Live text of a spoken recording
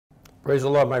Praise the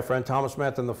Lord, my friend. Thomas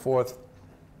Manton IV.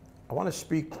 I want to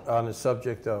speak on the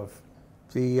subject of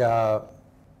the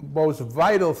most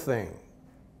vital thing.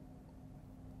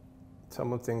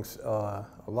 Someone thinks a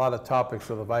lot of topics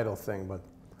are the vital thing,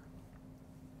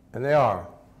 and they are.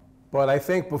 But I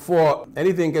think before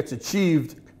anything gets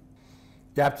achieved,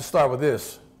 you have to start with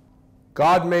this.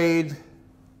 God made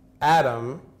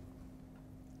Adam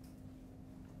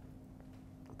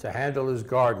to handle his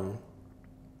garden.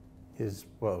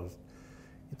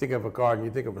 You think of a garden,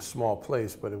 you think of a small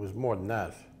place, but it was more than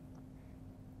that.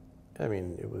 I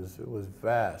mean, it was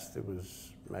vast, it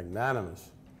was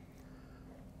magnanimous.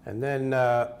 And then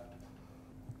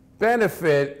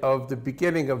benefit of the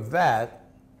beginning of that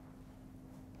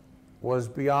was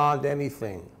beyond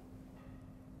anything.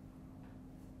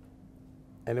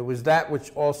 And it was that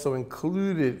which also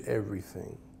included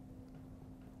everything.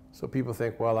 So people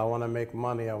think, well, I want to make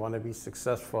money, I want to be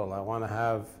successful, I want to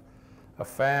have a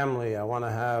family, I want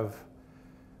to have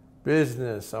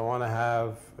business, I want to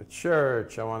have a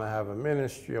church, I want to have a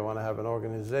ministry, I want to have an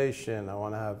organization, I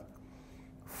want to have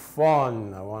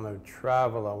fun, I want to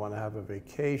travel, I want to have a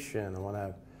vacation, I want to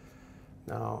have...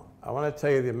 Now, I want to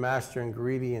tell you the master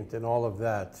ingredient in all of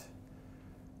that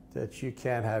you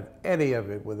can't have any of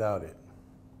it without it.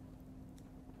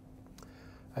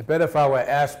 I bet if I were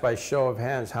asked by show of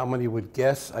hands how many would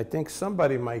guess, I think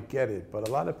somebody might get it, but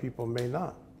a lot of people may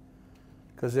not.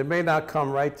 Because it may not come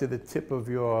right to the tip of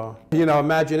your,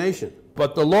 imagination.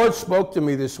 But the Lord spoke to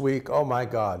me this week. Oh my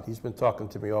God, He's been talking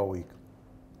to me all week.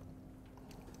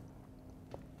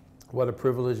 What a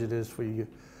privilege it is for you,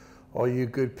 all you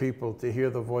good people, to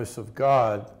hear the voice of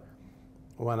God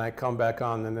when I come back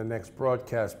on in the next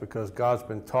broadcast, because God's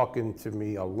been talking to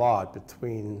me a lot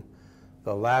between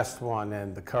the last one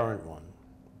and the current one.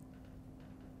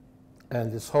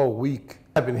 And this whole week,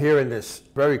 I've been hearing this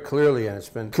very clearly, and it's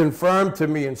been confirmed to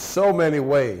me in so many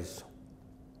ways,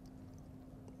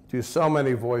 through so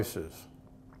many voices.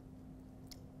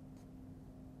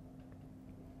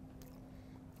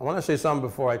 I want to say something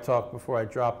before I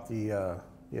drop the,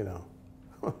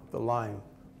 the line,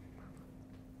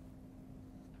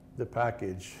 the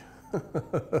package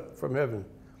from heaven.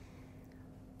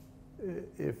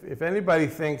 If anybody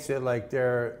thinks that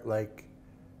they're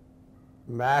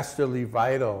masterly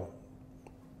vital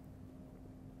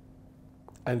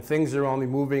and things are only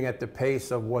moving at the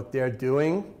pace of what they're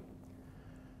doing,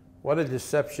 what a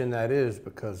deception that is,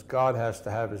 because God has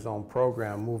to have His own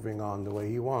program moving on the way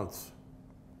He wants.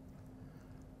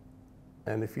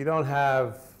 And if you don't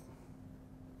have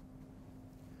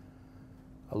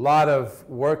a lot of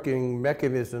working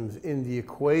mechanisms in the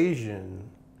equation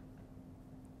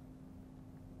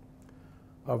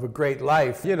of a great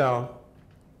life, you're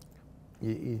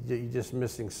just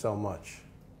missing so much.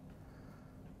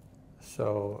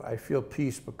 So I feel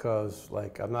peace because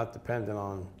I'm not dependent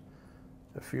on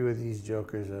a few of these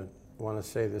jokers that want to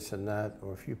say this and that,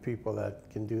 or a few people that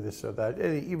can do this or that,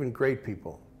 even great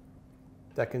people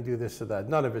that can do this or that.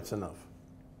 None of it's enough.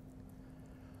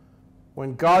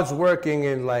 When God's working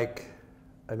in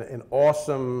an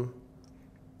awesome,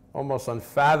 almost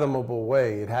unfathomable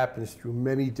way, it happens through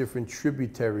many different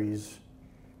tributaries,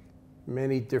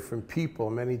 many different people,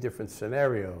 many different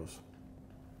scenarios.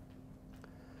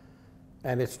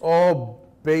 And it's all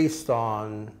based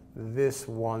on this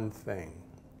one thing.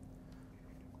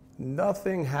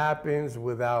 Nothing happens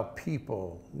without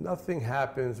people. Nothing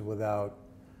happens without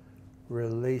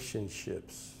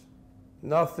relationships.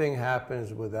 Nothing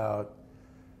happens without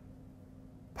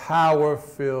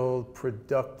power-filled,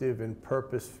 productive, and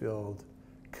purpose-filled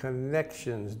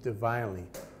connections divinely,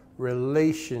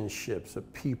 relationships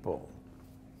of people.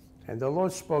 And the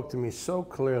Lord spoke to me so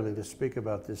clearly to speak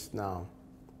about this now.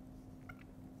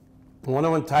 I want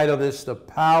to entitle this, The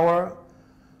Power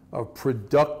of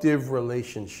Productive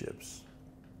Relationships.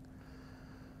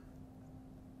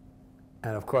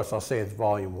 And of course, I'll say it's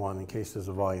volume 1 in case there's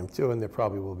a volume 2, and there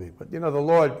probably will be. But the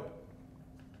Lord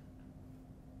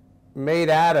made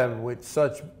Adam with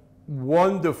such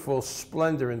wonderful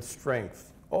splendor and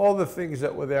strength. All the things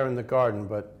that were there in the garden,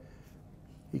 but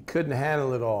he couldn't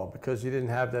handle it all because he didn't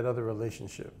have that other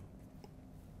relationship.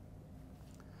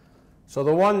 So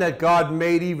the one that God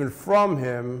made even from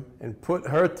him and put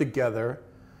her together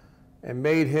and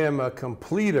made him a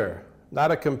completer,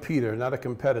 not a competitor, not a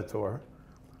competitor,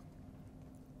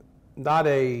 not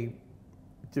a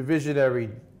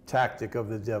divisionary tactic of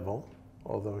the devil,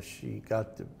 although she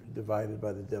got divided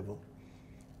by the devil.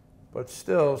 But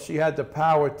still, she had the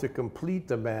power to complete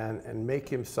the man and make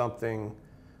him something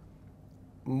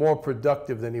more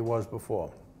productive than he was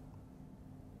before.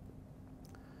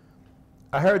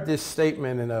 I heard this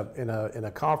statement in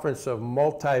a conference of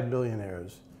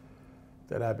multi-millionaires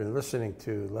that I've been listening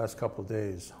to the last couple of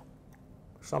days.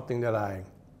 Something that I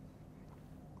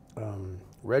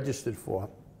registered for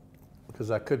because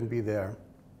I couldn't be there.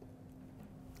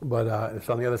 But it's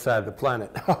on the other side of the planet.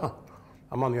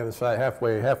 I'm on the other side,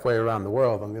 halfway around the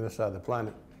world, on the other side of the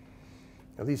planet.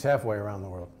 At least halfway around the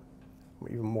world,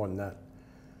 even more than that.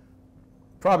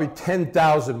 Probably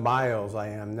 10,000 miles I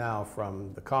am now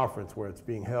from the conference where it's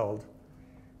being held.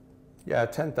 Yeah,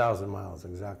 10,000 miles,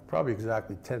 probably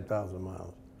exactly 10,000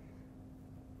 miles,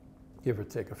 give or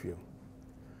take a few.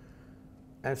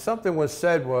 And something was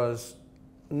said was,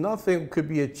 nothing could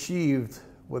be achieved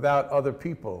without other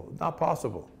people. Not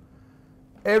possible.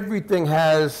 Everything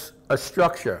has a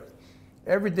structure.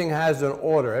 Everything has an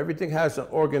order. Everything has an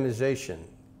organization.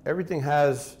 Everything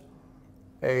has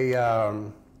a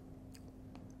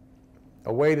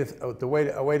way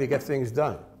to get things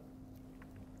done.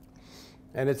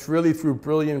 And it's really through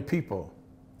brilliant people.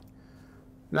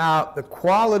 Now, the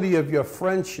quality of your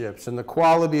friendships and the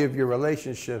quality of your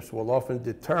relationships will often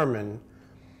determine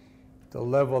the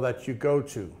level that you go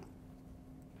to.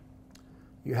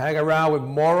 You hang around with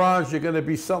morons, you're going to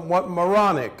be somewhat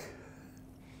moronic.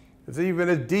 There's even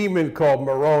a demon called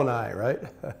Moroni, right?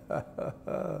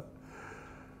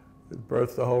 It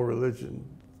birthed the whole religion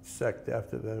sect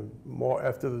after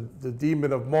the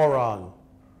demon of moron.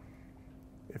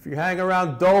 If you hang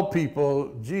around dull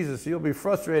people, Jesus, you'll be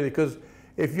frustrated, because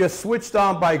if you're switched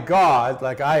on by God,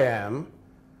 like I am,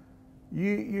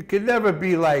 you can never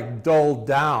be like dulled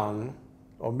down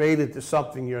or made into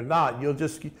something you're not. You'll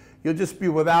just be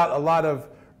without a lot of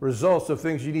results of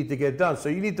things you need to get done. So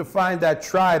you need to find that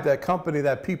tribe, that company,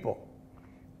 that people.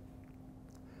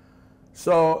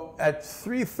 So at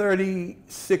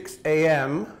 3:36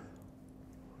 a.m.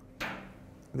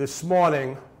 this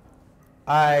morning,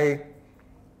 I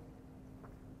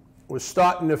was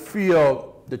starting to feel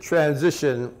the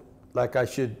transition, like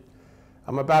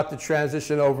I'm about to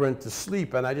transition over into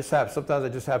sleep, and sometimes I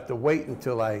just have to wait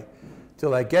until I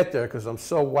get there, because I'm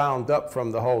so wound up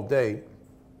from the whole day.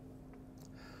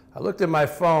 I looked at my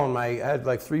phone. I had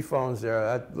like 3 phones there.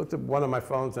 I looked at one of my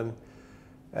phones, and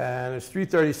it's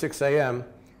 3:36 a.m.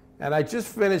 And I just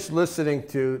finished listening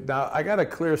to, now I got to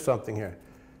clear something here.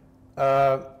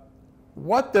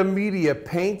 What the media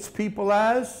paints people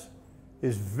as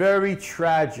is very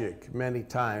tragic many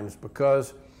times,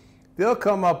 because they'll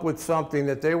come up with something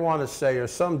that they want to say, or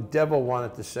some devil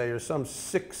wanted to say, or some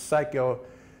sick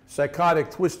psychotic,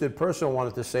 twisted person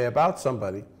wanted to say about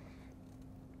somebody,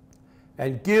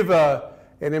 and give an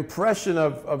impression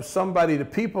of somebody to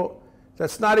people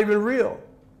that's not even real.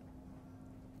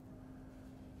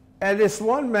 And this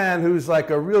one man who's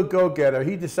like a real go-getter,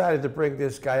 he decided to bring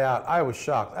this guy out. I was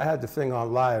shocked. I had the thing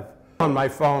on live on my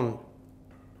phone.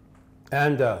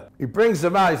 And he brings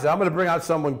them out. He said, I'm going to bring out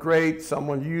someone great,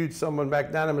 someone huge, someone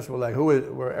magnanimous. We're like, who is it?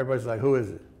 Everybody's like, who is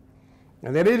it?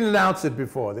 And they didn't announce it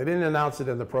before. They didn't announce it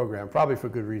in the program, probably for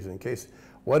good reason. In case,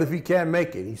 what if he can't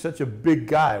make it? He's such a big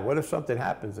guy. What if something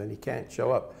happens and he can't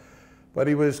show up? But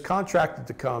he was contracted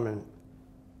to come,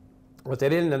 but they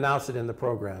didn't announce it in the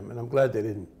program, and I'm glad they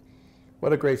didn't.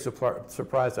 What a great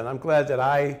surprise. And I'm glad that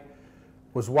I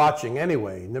was watching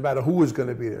anyway, no matter who was going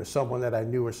to be there, someone that I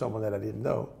knew or someone that I didn't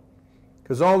know.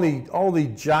 Because only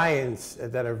giants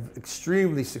that are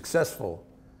extremely successful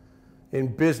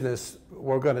in business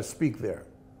were going to speak there.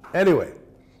 Anyway,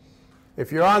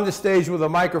 if you're on the stage with a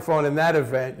microphone in that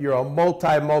event, you're a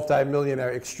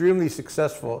multi-millionaire, extremely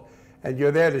successful, and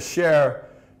you're there to share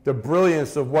the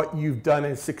brilliance of what you've done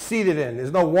and succeeded in.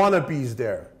 There's no wannabes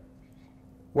there.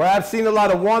 Where I've seen a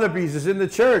lot of wannabes is in the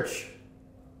church.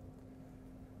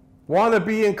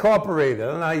 Wannabe Incorporated. I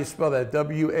don't know how you spell that.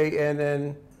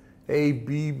 WANNABEE.com,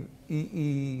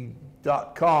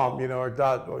 or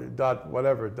dot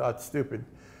whatever, dot stupid.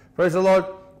 Praise the Lord.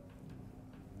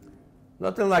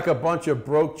 Nothing like a bunch of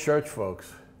broke church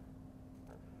folks.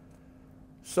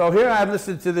 So here I've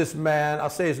listened to this man. I'll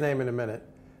say his name in a minute.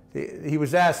 He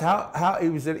was asked how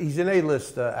he's an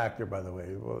A-list actor, by the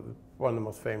way, one of the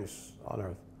most famous on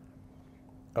earth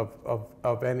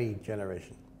of any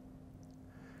generation.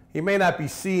 He may not be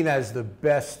seen as the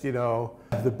best, the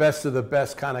best of the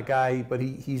best kind of guy, but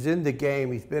he's in the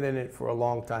game. He's been in it for a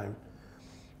long time,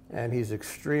 and he's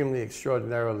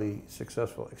extraordinarily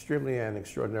successful. Extremely and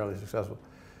extraordinarily successful.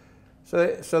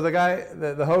 So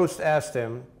the host asked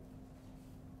him,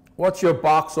 "What's your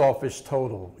box office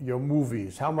total? Your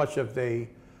movies? How much have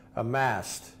they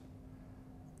amassed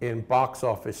in box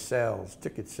office sales,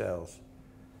 ticket sales?"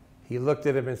 He looked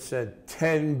at him and said,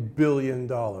 $10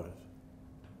 billion.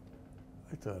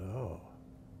 I thought, oh.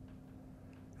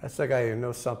 That's a guy who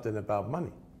knows something about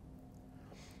money,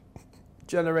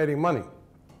 generating money.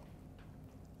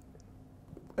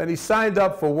 And he signed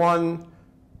up for one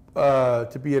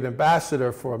to be an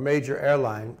ambassador for a major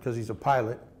airline because he's a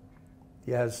pilot.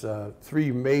 He has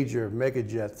 3 major mega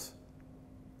jets.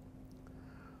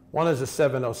 One is a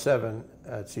 707.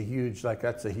 It's a huge,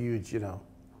 that's a huge,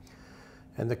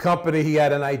 And the company he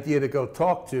had an idea to go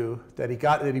talk to that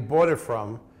he bought it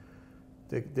from,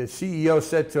 the CEO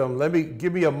said to him,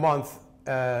 give me a month,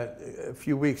 a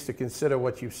few weeks to consider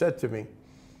what you've said to me.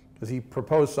 Because he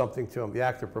proposed something to him, the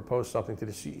actor proposed something to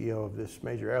the CEO of this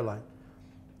major airline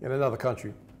in another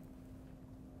country.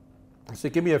 He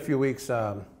said, give me a few weeks,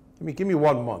 give me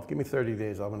 1 month, give me 30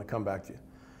 days, I'm going to come back to you.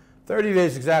 30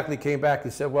 days exactly came back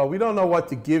and said, well, we don't know what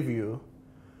to give you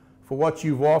for what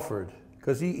you've offered.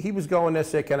 Because he was going there,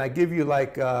 say, can I give you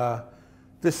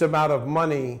this amount of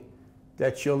money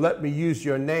that you'll let me use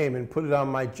your name and put it on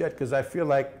my jet? Because I feel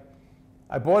like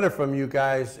I bought it from you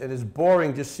guys and it's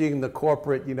boring just seeing the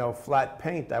corporate, flat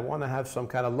paint. I want to have some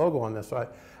kind of logo on this. So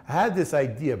I had this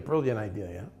idea, brilliant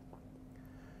idea, yeah?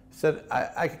 Said,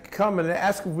 I could come and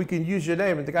ask if we can use your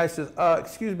name. And the guy says,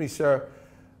 excuse me, sir,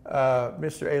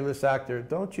 Mr. A-list actor,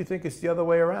 don't you think it's the other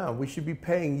way around? We should be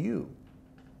paying you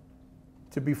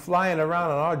to be flying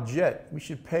around on our jet. We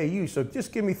should pay you. So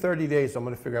just give me 30 days. I'm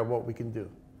going to figure out what we can do.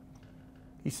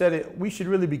 He said, we should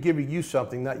really be giving you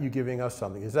something, not you giving us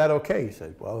something. Is that okay? He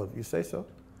said, well, if you say so.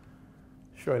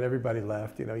 Sure, and everybody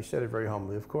laughed. He said it very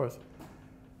humbly, of course.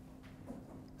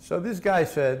 So this guy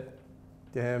said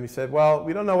to him, he said, well,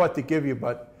 we don't know what to give you,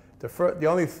 but the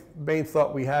only main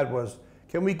thought we had was,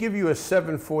 can we give you a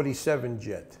 747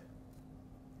 jet?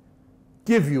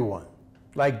 Give you one.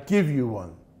 Give you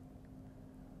one.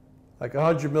 Like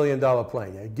 $100 million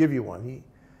plane. Yeah, give you one.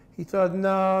 He thought,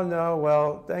 no,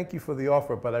 well, thank you for the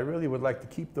offer, but I really would like to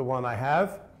keep the one I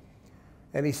have.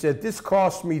 And he said, this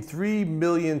costs me $3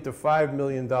 million to $5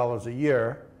 million a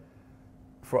year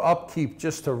for upkeep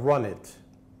just to run it.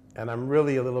 And I'm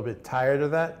really a little bit tired of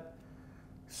that.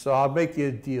 So I'll make you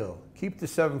a deal. Keep the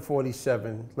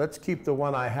 747. Let's keep the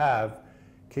one I have.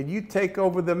 Can you take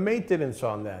over the maintenance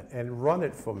on that and run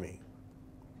it for me?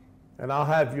 And I'll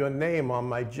have your name on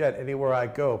my jet anywhere I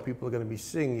go. People are going to be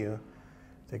seeing you.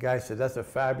 The guy said, that's a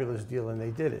fabulous deal, and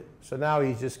they did it. So now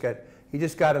he just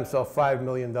got himself $5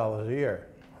 million a year.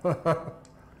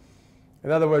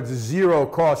 In other words, 0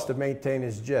 cost to maintain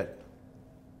his jet.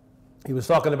 He was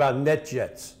talking about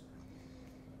NetJets.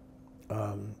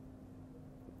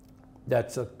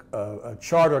 That's a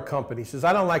charter company. He says,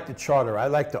 I don't like to charter. I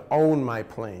like to own my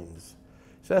planes.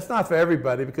 So that's not for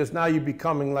everybody, because now you're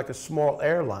becoming like a small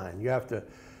airline. You have to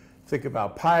think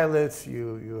about pilots,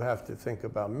 you have to think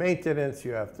about maintenance,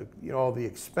 you have to, all the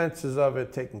expenses of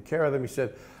it, taking care of them. He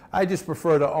said, I just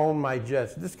prefer to own my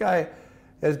jets. This guy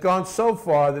has gone so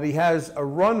far that he has a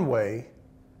runway,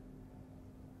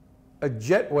 a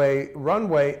jetway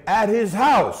runway at his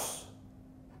house.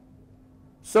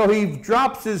 So he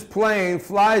drops his plane,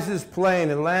 flies his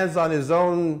plane, and lands on his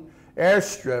own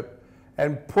airstrip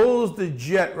and pulls the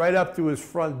jet right up to his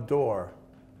front door.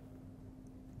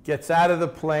 Gets out of the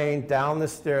plane, down the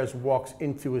stairs, walks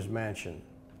into his mansion.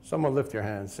 Someone lift your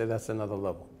hand, say that's another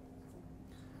level.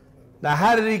 Now,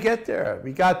 how did he get there?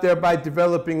 He got there by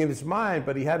developing in his mind,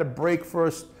 but he had to break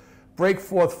forth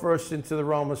first into the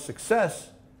realm of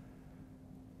success,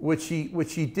 which he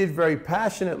did very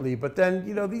passionately. But then,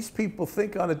 these people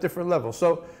think on a different level.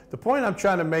 So the point I'm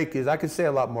trying to make is, I could say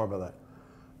a lot more about that.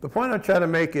 The point I'm trying to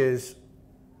make is,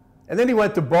 and then he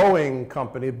went to Boeing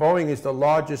Company. Boeing is the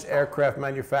largest aircraft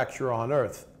manufacturer on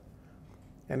earth.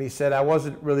 And he said, I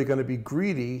wasn't really going to be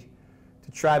greedy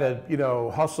to try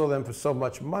to, hustle them for so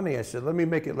much money. I said, let me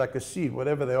make it like a seed.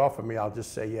 Whatever they offer me, I'll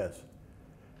just say yes.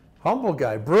 Humble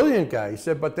guy, brilliant guy. He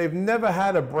said, but they've never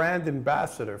had a brand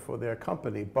ambassador for their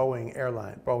company, Boeing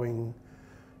Airline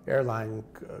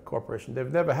Corporation.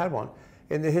 They've never had one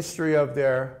in the history of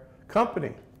their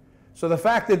company. So the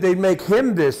fact that they make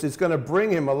him this is going to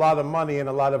bring him a lot of money and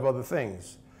a lot of other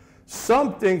things.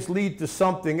 Some things lead to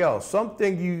something else.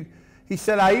 He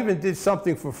said, I even did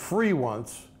something for free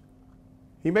once.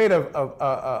 He made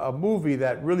a movie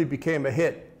that really became a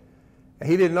hit. And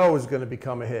he didn't know it was going to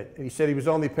become a hit. And he said he was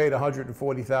only paid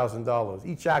 $140,000.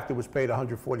 Each actor was paid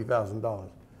 $140,000. And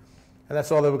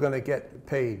that's all they were going to get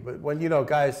paid. But when,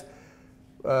 guys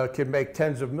can make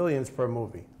tens of millions per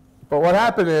movie. But what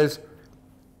happened is,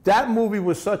 that movie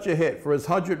was such a hit. For his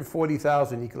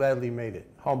 $140,000, he gladly made it.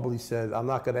 Humbly said, I'm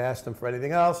not going to ask them for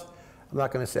anything else. I'm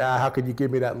not going to say, how could you give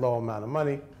me that low amount of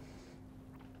money?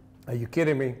 Are you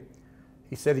kidding me?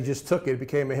 He said he just took it. It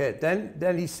became a hit.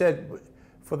 Then he said,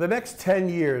 for the next 10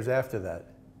 years after that,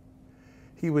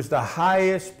 He was the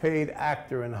highest paid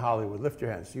actor in Hollywood. Lift your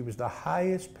hands. He was the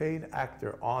highest paid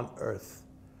actor on earth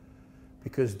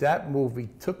because that movie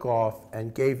took off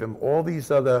and gave him all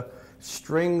these other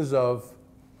strings of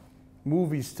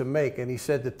movies to make. And he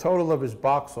said the total of his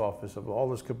box office of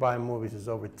all his combined movies is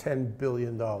over $10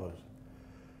 billion.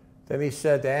 Then he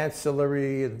said the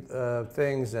ancillary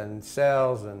things and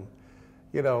sales and,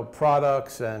 you know,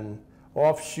 products and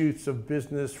offshoots of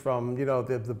business from, you know,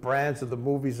 the brands of the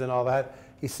movies and all that.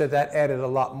 He said that added a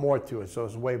lot more to it, so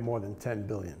it's way more than 10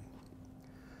 billion.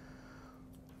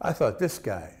 I thought, this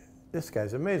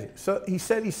guy's amazing. So he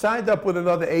said he signed up with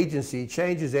another agency, he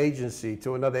changed his agency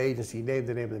to another agency, he named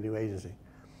the name of the new agency.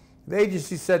 The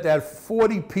agency said they had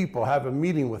 40 people have a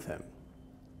meeting with him.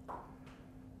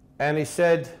 And he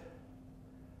said,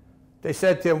 they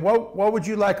said to him, what would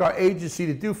you like our agency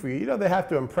to do for you? You know, they have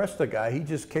to impress the guy. He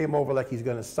just came over like he's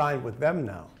going to sign with them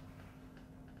now.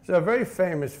 He's a very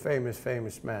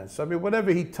famous man. So, I mean,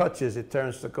 whatever he touches, it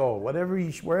turns to gold. Wherever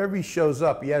he shows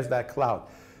up, he has that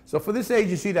clout. So for this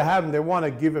agency to have him, they want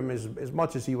to give him as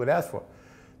much as he would ask for. Do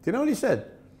you know what he said?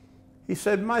 He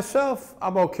said, myself,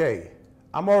 I'm okay.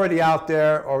 I'm already out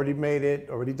there, already made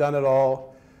it, already done it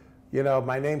all. You know,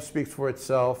 my name speaks for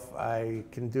itself. I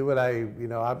can do what I'm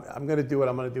going to do what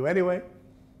I'm going to do anyway.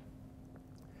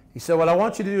 He said, what I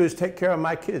want you to do is take care of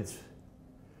my kids.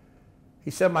 He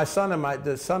said, his son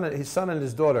and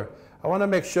his daughter, I want to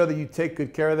make sure that you take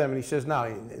good care of them. And he says,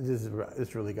 no,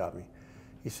 this really got me.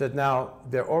 He said, now,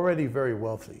 they're already very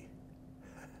wealthy.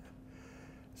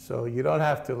 So you don't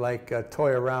have to like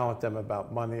toy around with them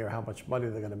about money or how much money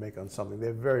they're going to make on something.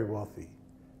 They're very wealthy.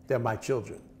 They're my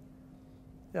children.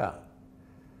 Yeah.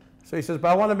 So he says, but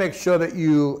I want to make sure that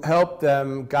you help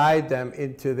them, guide them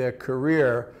into their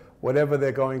career, whatever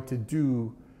they're going to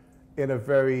do in a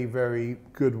very, very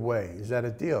good way. Is that a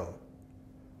deal?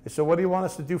 He said, what do you want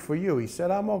us to do for you? He said,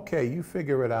 I'm okay. You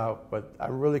figure it out, but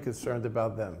I'm really concerned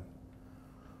about them.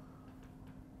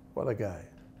 What a guy.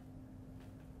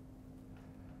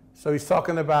 So he's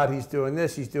talking about he's doing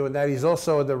this, he's doing that. He's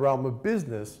also in the realm of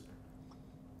business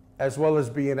as well as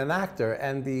being an actor.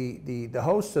 And the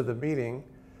host of the meeting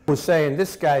was saying,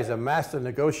 this guy's a master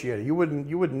negotiator. You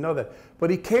wouldn't know that. But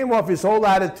he came off, his whole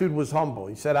attitude was humble.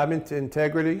 He said, I'm into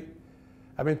integrity.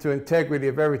 I'm into integrity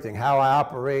of everything, how I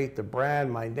operate, the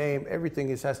brand, my name,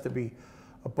 everything has to be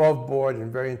above board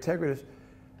and very integrative.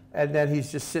 And then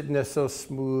he's just sitting there so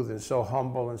smooth and so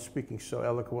humble and speaking so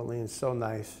eloquently and so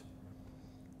nice.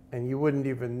 And you wouldn't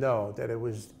even know that it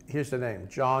was, here's the name,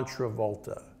 John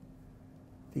Travolta.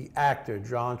 The actor,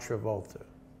 John Travolta.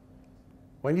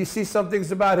 When you see some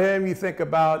things about him, you think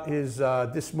about his,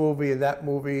 this movie and that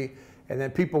movie, and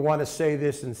then people want to say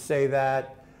this and say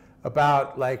that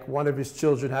about like one of his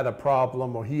children had a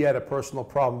problem or he had a personal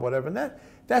problem, whatever. And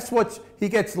that's what he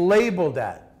gets labeled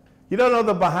at. You don't know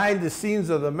the behind the scenes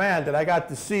of the man that I got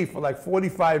to see for like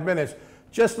 45 minutes.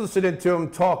 Just listening to him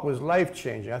talk was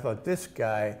life-changing. I thought, this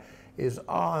guy is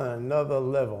on another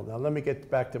level. Now let me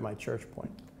get back to my church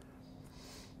point.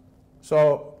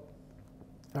 So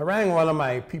I rang one of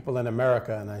my people in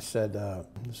America and I said,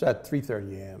 it was at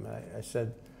 3:30 a.m. I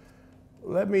said,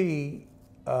 let me,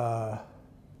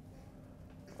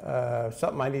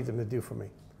 something I need them to do for me.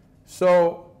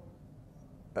 So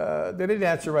they didn't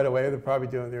answer right away. They're probably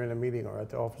they're in a meeting or at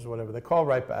the office or whatever. They call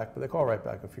right back, but they call right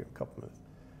back a couple minutes.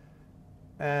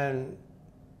 And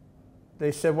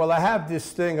they said, well, I have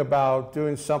this thing about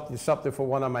doing something for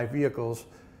one of my vehicles.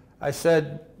 I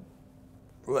said,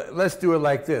 let's do it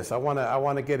like this. I want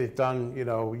to get it done. You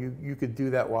know, you could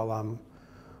do that while I'm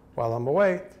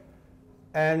away.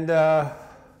 And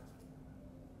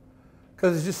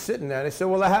because it's just sitting there. They said,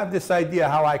 well, I have this idea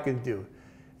how I can do.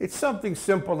 It's something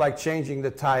simple like changing the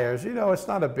tires. You know, it's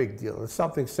not a big deal. It's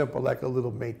something simple like a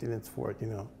little maintenance for it, you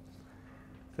know.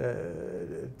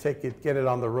 Take it, get it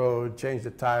on the road, change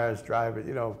the tires, drive it,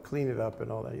 you know, clean it up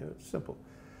and all that. You know, it's simple.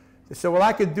 They said, well,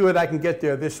 I can do it. I can get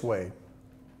there this way.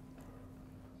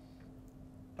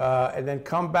 And then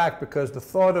come back, because the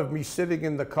thought of me sitting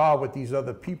in the car with these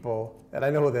other people, and I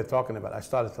know who they're talking about, I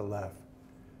started to laugh.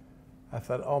 I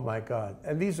thought, oh my God.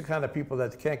 And these are the kind of people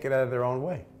that can't get out of their own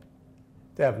way.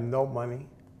 They have no money.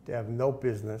 They have no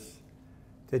business.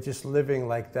 They're just living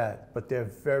like that. But they're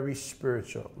very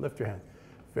spiritual. Lift your hand.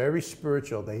 Very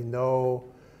spiritual. They know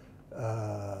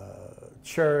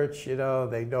church, you know,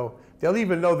 they'll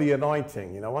even know the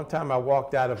anointing. You know, one time I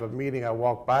walked out of a meeting, I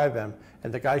walked by them,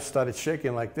 and the guy started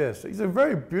shaking like this. He's a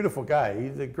very beautiful guy.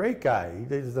 He's a great guy. He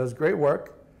does great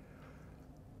work.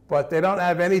 But they don't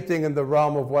have anything in the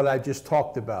realm of what I just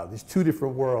talked about. These two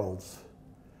different worlds.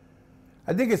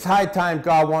 I think it's high time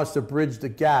God wants to bridge the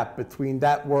gap between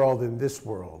that world and this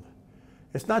world.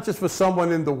 It's not just for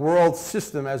someone in the world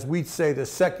system, as we'd say, the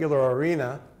secular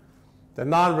arena, the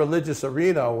non-religious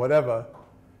arena or whatever,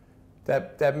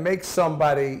 that makes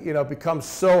somebody, you know, become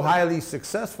so highly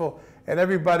successful, and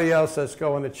everybody else that's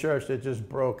going to church, they're just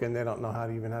broke and they don't know how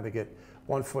to get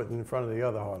one foot in front of the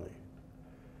other hardly.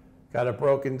 Got a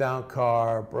broken down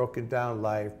car, broken down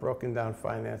life, broken down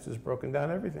finances, broken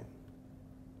down everything.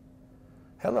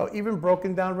 Hello, even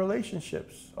broken down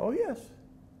relationships. Oh yes.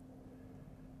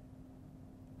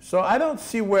 So I don't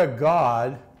see where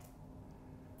God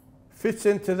fits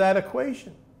into that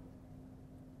equation.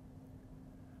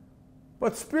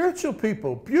 But spiritual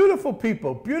people, beautiful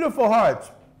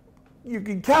hearts, you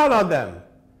can count on them.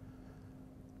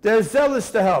 They're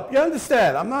zealous to help. You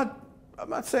understand? I'm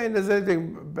not saying there's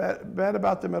anything bad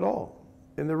about them at all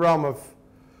in the realm of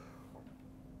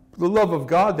the love of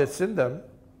God that's in them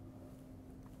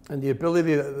and the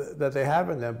ability that they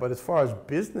have in them. But as far as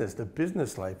business, the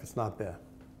business life, it's not there.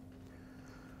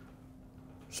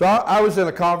 So I was in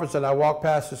a conference and I walked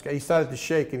past this guy. He started to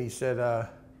shake and he said,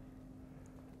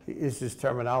 is his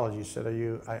terminology. He said, oh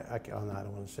no, I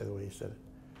don't want to say the way he said it.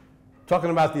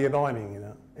 Talking about the anointing, you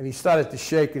know. And he started to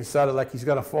shake and started like he's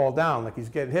going to fall down, like he's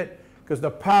getting hit, because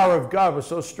the power of God was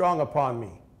so strong upon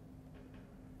me.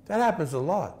 That happens a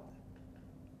lot.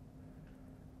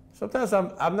 Sometimes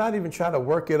I'm not even trying to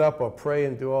work it up or pray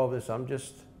and do all this. I'm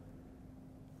just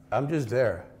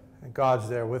there. And God's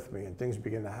there with me and things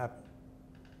begin to happen.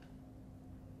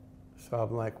 So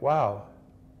I'm like, wow.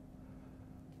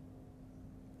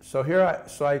 So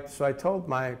I told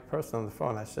my person on the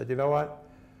phone, I said, you know what?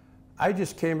 I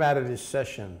just came out of this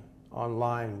session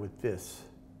online with this.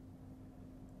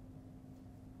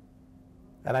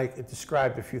 And I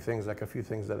described a few things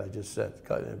that I just said,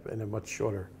 in a much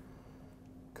shorter,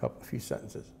 a few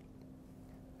sentences.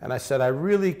 And I said, I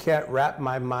really can't wrap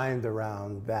my mind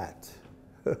around that.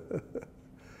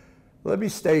 Let me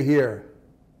stay here.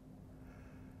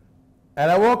 And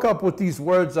I woke up with these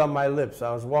words on my lips.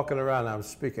 I was walking around, I was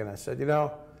speaking. I said, you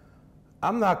know,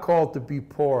 I'm not called to be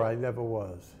poor. I never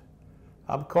was.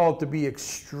 I'm called to be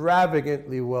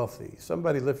extravagantly wealthy.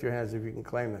 Somebody lift your hands if you can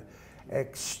claim that.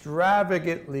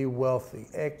 Extravagantly wealthy.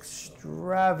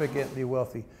 Extravagantly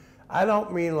wealthy. I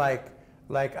don't mean like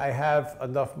I have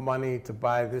enough money to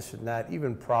buy this and that,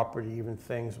 even property, even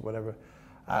things, whatever.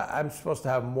 I'm supposed to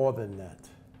have more than that.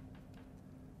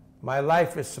 My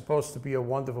life is supposed to be a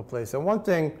wonderful place. And one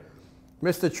thing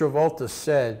Mr. Travolta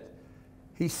said,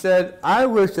 he said, I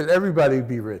wish that everybody would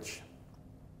be rich,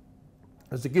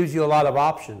 because it gives you a lot of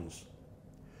options.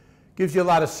 Gives you a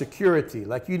lot of security.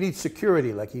 Like you need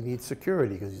security, like he needs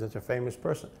security because he's such a famous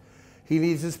person. He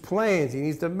needs his planes, he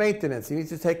needs the maintenance, he needs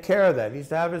to take care of that. He needs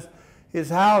to have his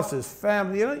house, his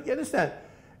family, you understand?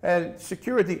 And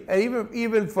security, and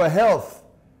even for health.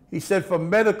 He said for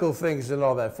medical things and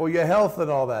all that, for your health and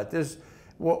all that. There's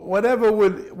whatever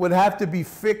would have to be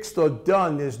fixed or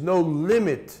done, there's no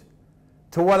limit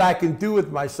to what I can do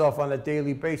with myself on a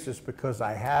daily basis because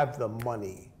I have the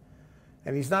money.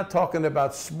 And he's not talking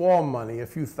about small money, a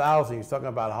few thousand. He's talking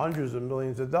about hundreds of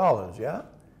millions of dollars, yeah?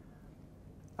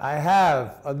 I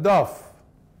have enough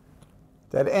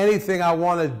that anything I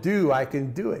want to do, I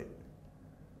can do it.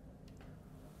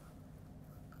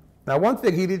 Now, one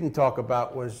thing he didn't talk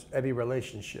about was any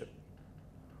relationship,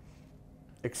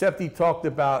 except he talked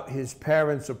about his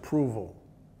parents' approval,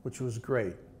 which was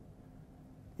great.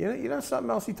 You know something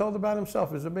else he told about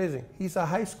himself is amazing. He's a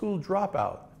high school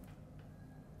dropout.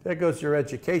 There goes your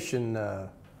education.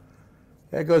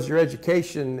 There goes your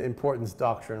education importance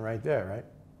doctrine right there, right?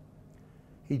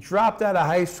 He dropped out of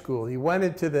high school. He went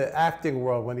into the acting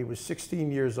world when he was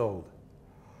 16 years old.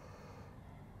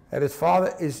 And his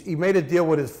father he made a deal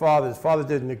with his father. His father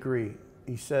didn't agree.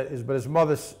 He said, but his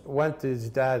mother went to his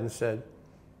dad and said,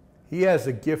 he has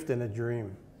a gift and a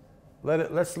dream.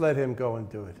 Let's let him go and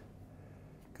do it.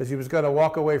 Because he was going to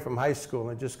walk away from high school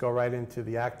and just go right into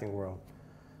the acting world.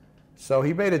 So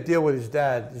he made a deal with his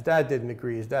dad. His dad didn't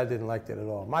agree. His dad didn't like that at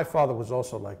all. My father was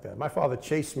also like that. My father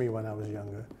chased me when I was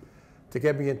younger to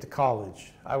get me into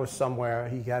college. I was somewhere,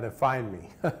 he had to find me.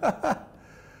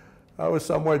 I was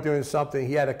somewhere doing something,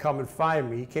 he had to come and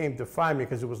find me. He came to find me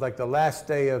because it was like the last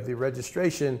day of the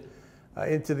registration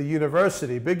into the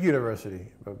university, big university,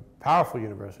 a powerful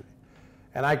university.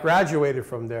 And I graduated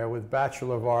from there with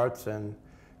Bachelor of Arts and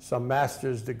some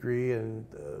master's degree and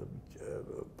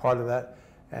part of that,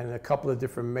 and a couple of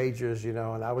different majors, you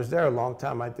know, and I was there a long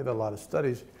time. I did a lot of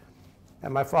studies,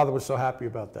 and my father was so happy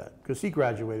about that because he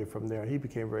graduated from there and he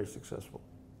became very successful.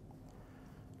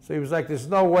 So he was like, there's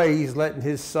no way he's letting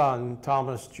his son,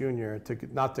 Thomas Jr.,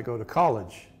 not to go to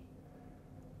college.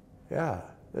 Yeah,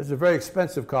 It's a very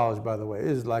expensive college, by the way. It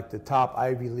is like the top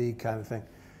Ivy League kind of thing,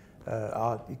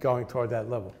 going toward that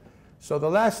level. So the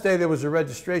last day there was a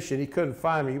registration, he couldn't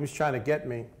find me. He was trying to get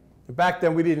me. Back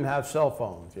then we didn't have cell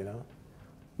phones, you know.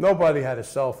 Nobody had a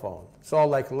cell phone. It's all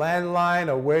like landline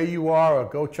or where you are or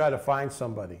go try to find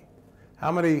somebody.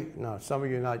 How many, no, some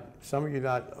of you not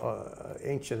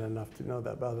ancient enough to know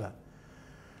about that.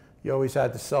 You always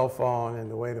had the cell phone and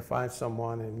the way to find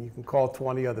someone, and you can call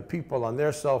 20 other people on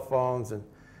their cell phones and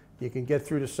you can get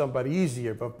through to somebody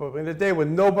easier. But in a day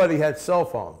when nobody had cell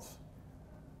phones,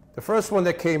 the first one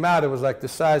that came out, it was like the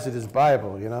size of this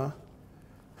Bible, you know?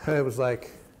 It was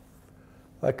like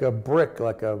a brick,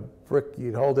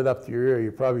 you'd hold it up to your ear,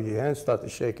 your hands start to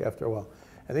shake after a while.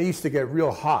 And they used to get real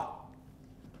hot.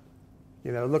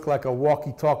 You know, it looked like a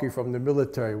walkie-talkie from the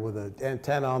military with an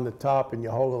antenna on the top and you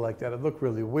hold it like that. It looked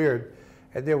really weird.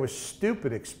 And they were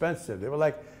stupid expensive.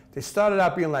 They started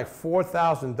out being like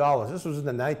 $4,000. This was in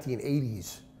the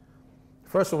 1980s. The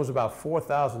first one was about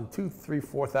 $4,000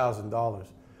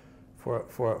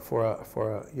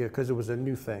 because it was a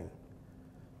new thing.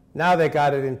 Now they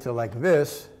got it into like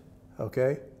this,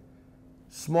 okay?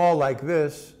 Small like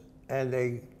this, and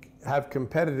they have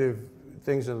competitive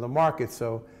things in the market.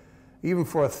 So even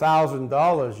for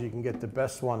 $1,000, you can get the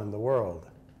best one in the world.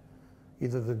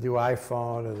 Either the new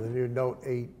iPhone or the new Note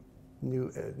 8,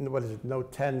 what is it,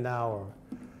 Note 10 now or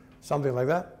something like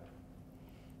that.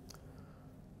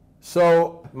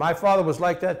 So my father was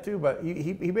like that too, but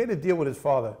he made a deal with his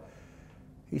father.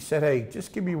 He said, hey,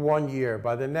 just give me 1 year.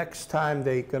 By the next time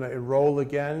they're going to enroll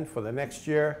again for the next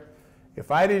year, if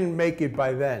I didn't make it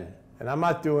by then, and I'm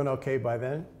not doing okay by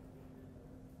then,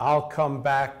 I'll come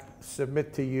back,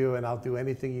 submit to you, and I'll do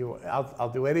anything I'll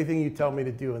do anything you tell me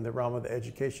to do in the realm of the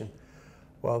education.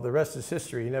 Well, the rest is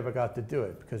history. He never got to do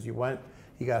it because he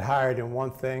got hired in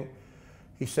one thing.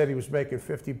 He said he was making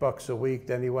 $50 a week.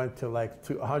 Then he went to like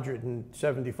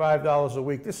 $175 a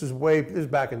week. This is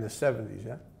back in the 70s,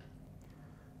 yeah?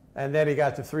 And then he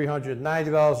got to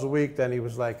 $390 a week. Then he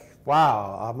was like,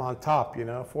 wow, I'm on top, you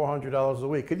know, $400 a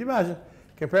week. Could you imagine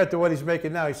compared to what he's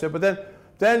making now? He said, but then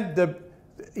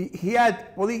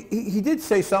he did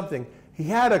say something. He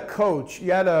had a coach, he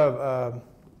had an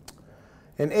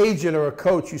agent or a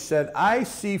coach who said, I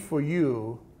see for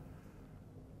you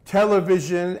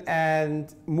television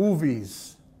and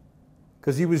movies.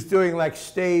 Because he was doing like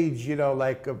stage, you know,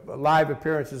 like live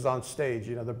appearances on stage,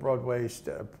 you know, the Broadway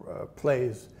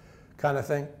plays kind of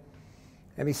thing.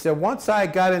 And he said, once I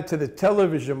got into the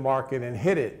television market and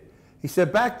hit it, he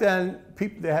said back then,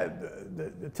 people, they had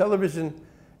the television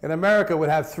in America would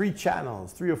have 3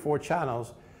 or 4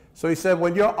 channels. So he said,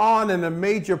 when you're on in a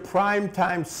major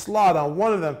primetime slot on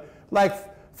one of them,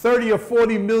 like 30 or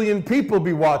 40 million people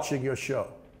be watching your show.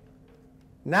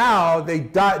 Now they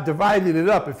divided it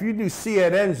up. If you knew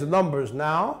CNN's numbers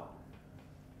now,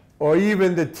 or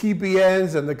even the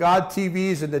TBNs and the God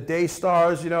TVs and the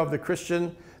Daystars, you know, of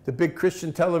the big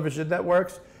Christian television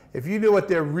networks, if you knew what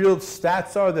their real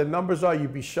stats are, their numbers are,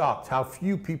 you'd be shocked how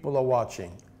few people are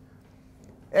watching.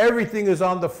 Everything is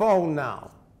on the phone now.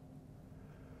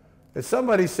 And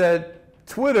somebody said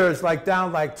Twitter is like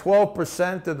down like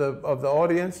 12% of the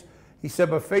audience. He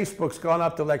said, but Facebook's gone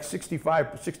up to like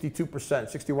 65, 62%,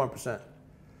 61%.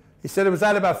 He said it was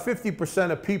at about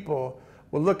 50% of people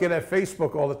were looking at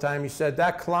Facebook all the time. He said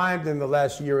that climbed in the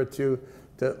last year or two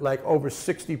to like over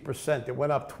 60%. It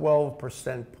went up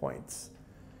 12% points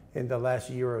in the last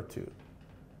year or two.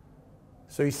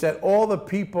 So he said all the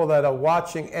people that are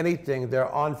watching anything,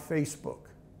 they're on Facebook.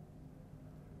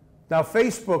 Now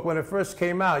Facebook, when it first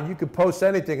came out, you could post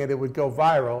anything and it would go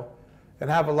viral and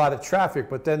have a lot of traffic,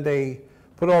 but then they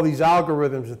put all these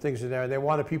algorithms and things in there and they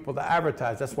wanted people to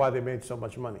advertise. That's why they made so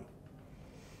much money.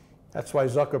 That's why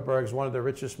Zuckerberg's one of the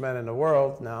richest men in the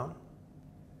world now.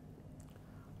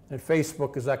 And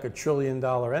Facebook is like $1 trillion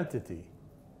entity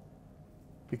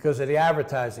because of the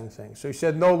advertising thing. So he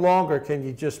said no longer can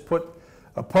you just put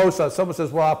a post on, someone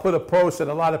says, well, I'll put a post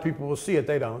and a lot of people will see it.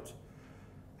 They don't.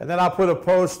 And then I'll put a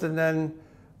post and then,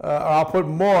 or I'll put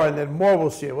more and then more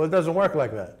will see it. Well, it doesn't work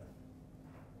like that.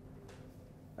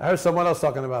 I heard someone else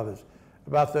talking about this,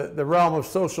 about the realm of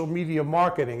social media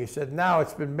marketing. He said now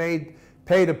it's been made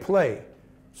pay to play.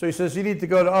 So he says you need to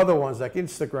go to other ones like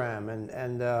Instagram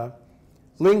and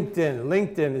LinkedIn.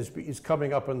 LinkedIn is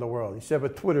coming up in the world. He said,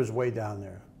 but Twitter's way down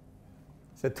there.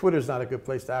 He said Twitter's not a good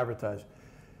place to advertise.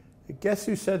 Guess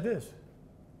who said this?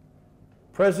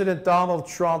 President Donald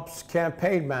Trump's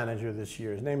campaign manager this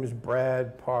year. His name is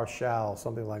Brad Parscale,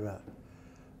 something like that.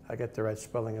 I get the right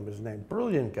spelling of his name.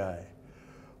 Brilliant guy.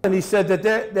 And he said that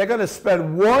they're going to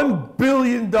spend $1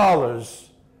 billion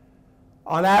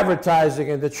on advertising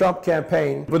in the Trump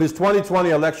campaign for his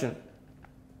 2020 election.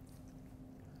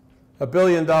 $1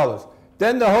 billion.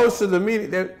 Then the host of the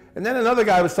meeting, and then another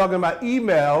guy was talking about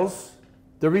emails,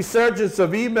 the resurgence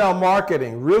of email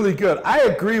marketing, really good. I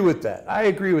agree with that. I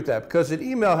agree with that because an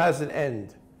email has an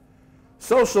end.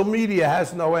 Social media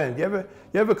has no end. You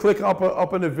ever click up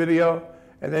on a video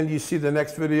and then you see the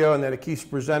next video and then it keeps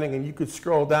presenting and you could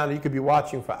scroll down and you could be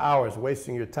watching for hours,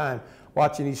 wasting your time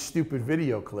watching these stupid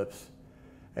video clips.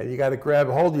 And you got to grab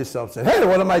a hold of yourself and say, hey,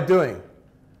 what am I doing?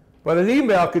 But an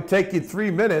email could take you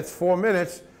 3 minutes, 4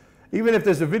 minutes. Even if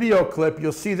there's a video clip,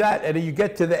 you'll see that, and then you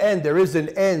get to the end. There is an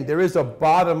end. There is a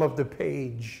bottom of the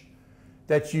page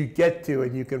that you get to,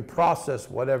 and you can process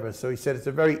whatever. So he said it's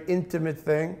a very intimate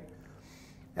thing.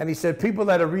 And he said people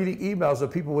that are reading emails are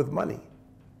people with money.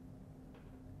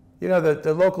 You know,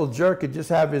 the local jerk could just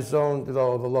have his own, the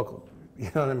local, you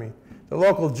know what I mean? The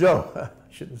local Joe, I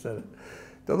shouldn't have said it.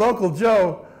 The local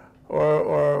Joe,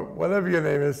 or whatever your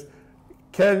name is,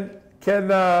 can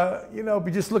you know,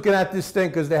 be just looking at this thing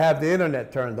because they have the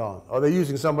internet turned on, or they're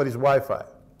using somebody's Wi-Fi,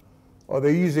 or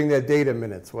they're using their data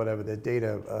minutes, whatever, their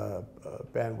data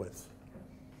bandwidths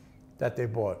that they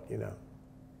bought, you know.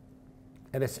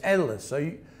 And it's endless, so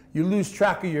you lose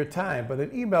track of your time, but an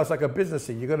email is like a business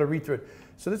thing. You're going to read through it.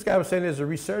 So this guy was saying there's a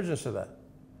resurgence of that.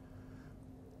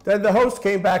 Then the host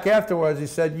came back afterwards. He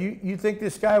said, you think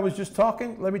this guy was just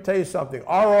talking? Let me tell you something.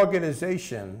 Our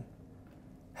organization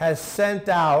has sent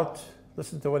out,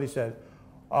 listen to what he said,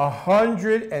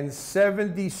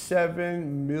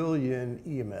 177 million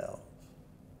emails.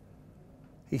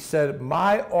 He said,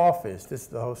 my office, this is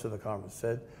the host of the conference,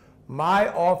 said, my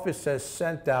office has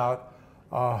sent out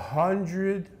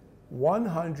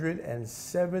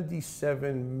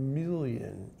 177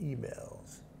 million emails.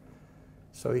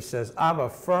 So he says, I'm a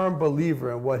firm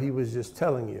believer in what he was just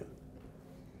telling you.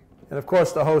 And of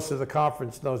course, the host of the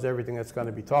conference knows everything that's going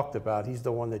to be talked about. He's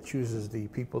the one that chooses the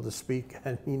people to speak,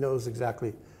 and he knows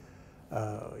exactly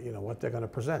you know, what they're going to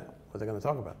present, what they're going to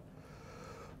talk about.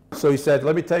 So he said,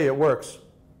 let me tell you, it works.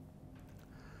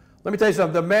 Let me tell you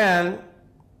something. The man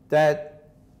that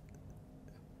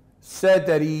said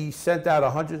that he sent out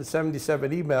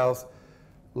 177 emails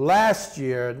last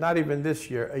year, not even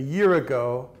this year, a year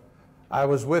ago, I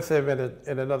was with him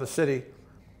in another city,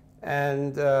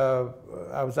 and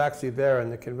I was actually there in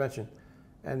the convention,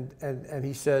 and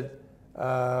he said,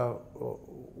 I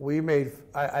made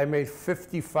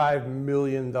 $55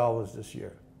 million this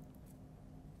year,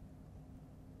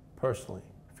 personally,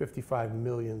 $55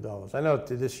 million. I know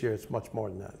this year it's much more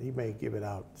than that. He may give it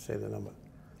out, say the number.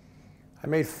 I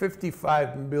made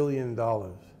 $55 million.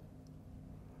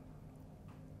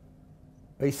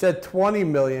 He said 20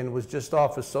 million was just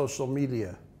off of social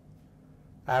media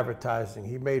advertising.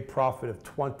 He made profit of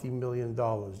 $20 million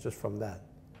just from that.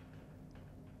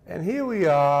 And here we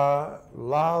are,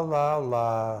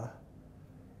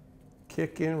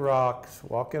 kicking rocks,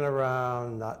 walking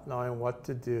around, not knowing what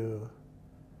to do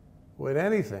with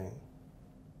anything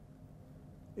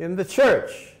in the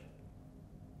church.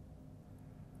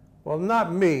 Well,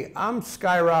 not me. I'm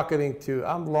skyrocketing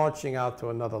I'm launching out to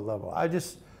another level.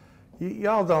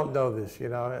 Y'all don't know this, you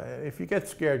know. If you get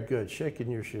scared, good. Shake in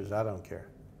your shoes. I don't care.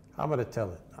 I'm going to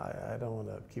tell it. I don't want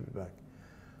to keep it back.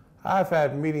 I've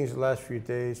had meetings the last few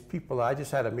days. I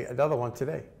just had another one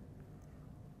today.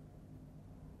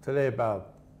 Today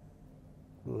about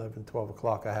 11, 12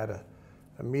 o'clock, I had a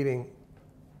meeting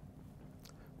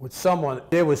with someone.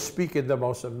 They were speaking the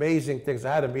most amazing things.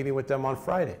 I had a meeting with them on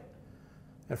Friday.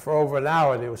 And for over an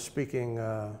hour, they were speaking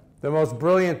the most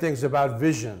brilliant things about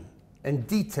vision and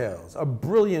details. A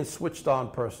brilliant,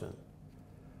 switched-on person.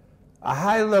 A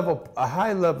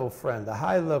high-level friend.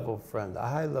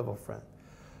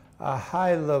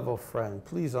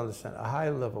 Please understand, a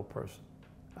high-level person.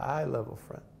 A high-level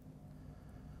friend.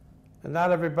 And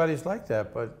not everybody's like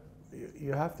that, but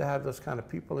you have to have those kind of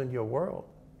people in your world.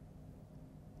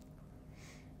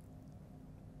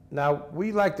 Now,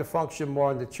 we like to function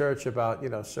more in the church about, you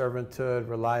know, servanthood,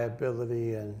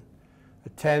 reliability, and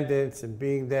attendance, and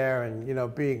being there, and, you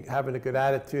know, having a good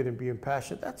attitude and being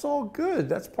passionate. That's all good.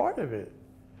 That's part of it.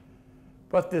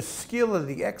 But the skill and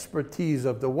the expertise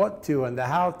of the what to and the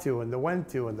how to and the when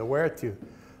to and the where to,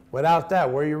 without that,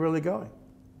 where are you really going?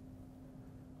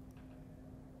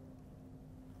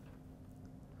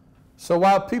 So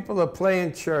while people are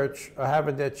playing church or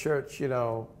having their church, you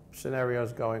know,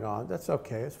 scenarios going on, that's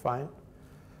okay. It's fine.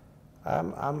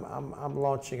 I'm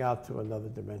launching out to another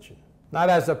dimension. Not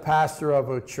as a pastor of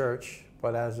a church,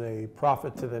 but as a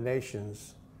prophet to the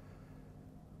nations.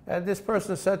 And this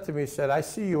person said to me, said, I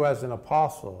see you as an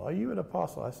apostle. Are you an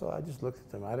apostle? I just looked at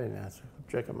them. I didn't answer. I'm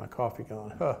drinking my coffee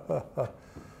going, ha, ha, ha.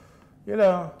 You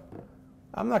know,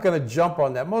 I'm not going to jump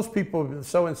on that. Most people are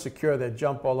so insecure they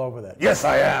jump all over that. Yes,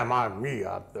 I am. I'm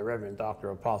the Reverend Dr.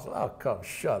 Apostle. Oh, come,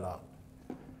 shut up.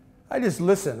 I just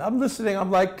listen. I'm listening. I'm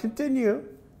like, continue.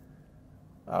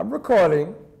 I'm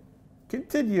recording.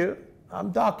 Continue.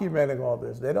 I'm documenting all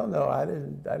this. They don't know. I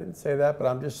didn't say that, but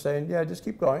I'm just saying, yeah, just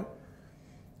keep going.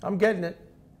 I'm getting it.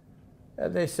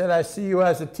 And they said, I see you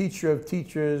as a teacher of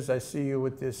teachers. I see you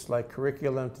with this like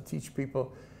curriculum to teach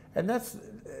people. And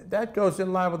that goes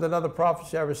in line with another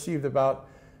prophecy I received about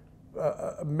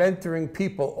mentoring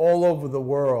people all over the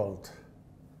world.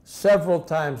 Several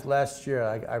times last year,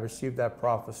 I received that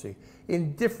prophecy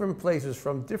in different places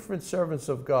from different servants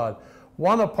of God.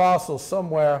 One apostle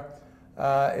somewhere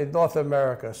in North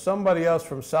America, somebody else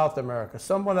from South America,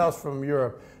 someone else from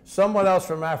Europe, someone else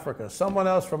from Africa, someone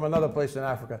else from another place in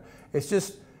Africa. It's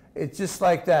just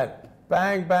like that.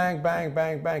 Bang, bang, bang,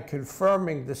 bang, bang,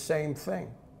 confirming the same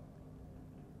thing.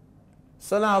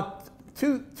 So now,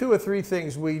 two or three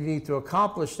things we need to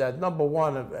accomplish that. Number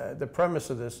one, the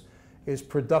premise of this is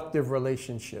productive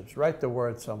relationships. Write the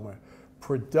word somewhere.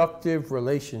 Productive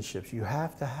relationships you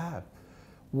have to have.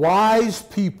 Wise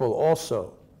people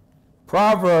also.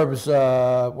 Proverbs, where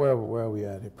are we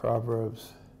at here?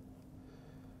 Proverbs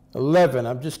 11,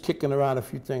 I'm just kicking around a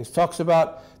few things. Talks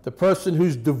about the person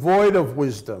who's devoid of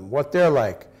wisdom, what they're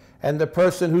like, and the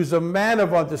person who's a man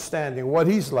of understanding, what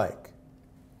he's like.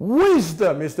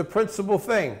 Wisdom is the principal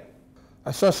thing.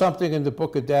 I saw something in the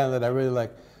book of Daniel that I really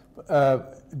like.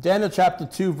 Daniel chapter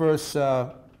 2, verse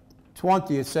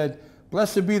 20, it said,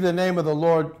 blessed be the name of the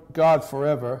Lord God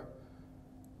forever,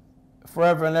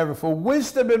 forever and ever. For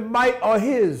wisdom and might are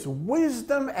his.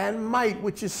 Wisdom and might,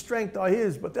 which is strength, are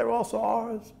his, but they're also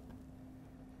ours.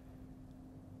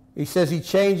 He says he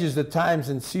changes the times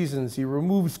and seasons. He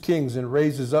removes kings and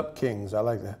raises up kings. I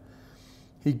like that.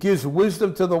 He gives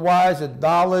wisdom to the wise and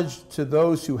knowledge to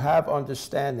those who have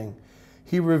understanding.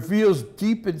 He reveals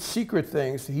deep and secret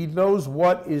things. He knows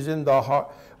what is in the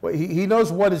heart. He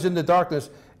knows what is in the darkness,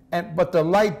 but the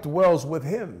light dwells with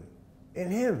him,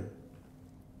 in him.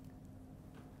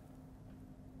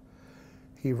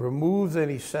 He removes and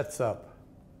he sets up.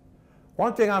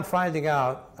 One thing I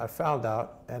found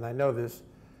out, and I know this,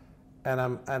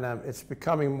 and it's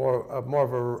becoming more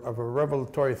of a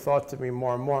revelatory thought to me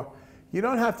more and more. You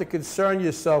don't have to concern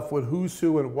yourself with who's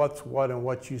who and what's what and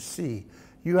what you see.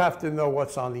 You have to know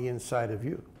what's on the inside of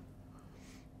you.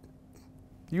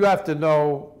 You have to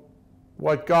know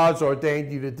what God's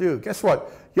ordained you to do. Guess what?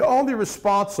 You're only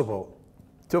responsible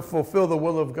to fulfill the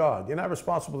will of God. You're not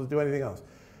responsible to do anything else.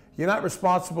 You're not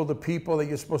responsible to people that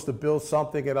you're supposed to build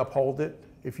something and uphold it.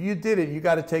 If you did it, you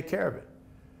got to take care of it.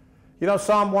 You know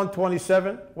Psalm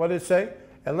 127, what did it say?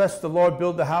 Unless the Lord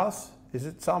build the house. Is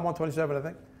it Psalm 127, I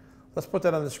think? Let's put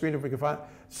that on the screen if we can find it.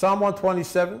 Psalm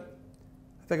 127,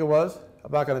 I think it was.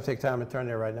 I'm not going to take time and turn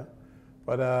there right now.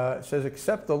 But it says,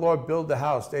 except the Lord build the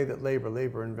house, they that labor,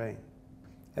 labor in vain.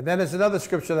 And then there's another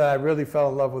scripture that I really fell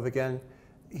in love with again.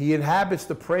 He inhabits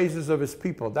the praises of his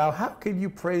people. Now, how can you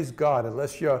praise God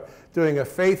unless you're doing a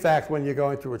faith act when you're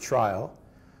going through a trial,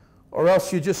 or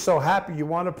else you're just so happy you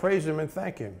want to praise him and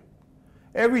thank him?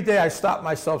 Every day I stop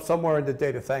myself somewhere in the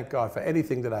day to thank God for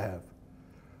anything that I have.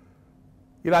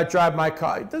 You know, I drive my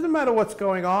car. It doesn't matter what's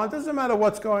going on. It doesn't matter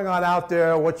what's going on out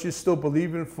there, what you're still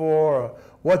believing for, or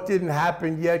what didn't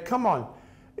happen yet. Come on.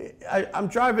 I'm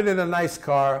driving in a nice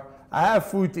car. I have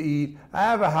food to eat. I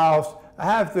have a house. I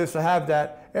have this. I have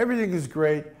that. Everything is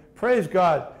great. Praise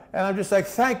God. And I'm just like,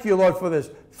 thank you, Lord, for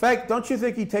this. Don't you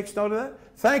think he takes note of that?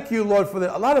 Thank you, Lord, for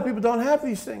that. A lot of people don't have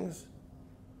these things.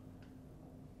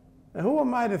 And who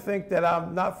am I to think that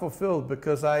I'm not fulfilled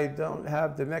because I don't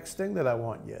have the next thing that I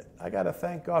want yet? I got to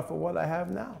thank God for what I have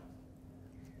now.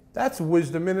 That's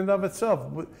wisdom in and of itself.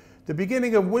 The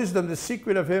beginning of wisdom, the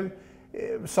secret of him,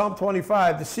 Psalm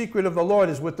 25, the secret of the Lord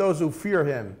is with those who fear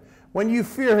him. When you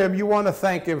fear him, you want to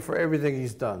thank him for everything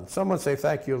he's done. Someone say,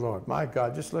 thank you, Lord. My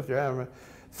God, just lift your hand.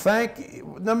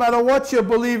 No matter what you're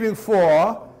believing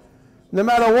for, no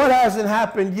matter what hasn't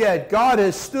happened yet, God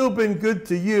has still been good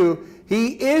to you.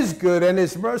 He is good, and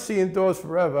his mercy endures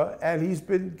forever, and he's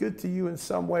been good to you in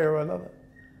some way or another.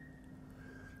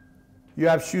 You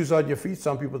have shoes on your feet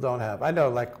some people don't have. I know,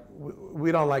 like,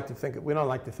 we don't like to think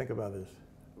about this.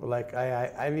 We're like,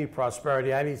 I need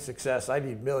prosperity, I need success, I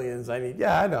need millions,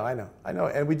 yeah, I know,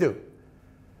 and we do.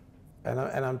 And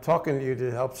I'm talking to you to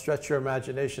help stretch your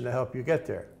imagination to help you get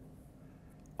there.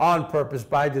 On purpose,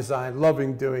 by design,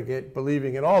 loving doing it,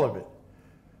 believing in all of it.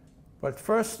 But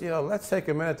first, let's take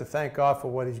a minute to thank God for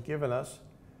what he's given us.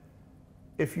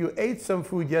 if you ate some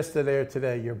food yesterday or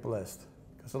today, you're blessed.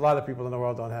 Because a lot of people in the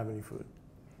world don't have any food.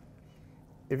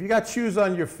 If you got shoes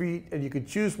on your feet and you could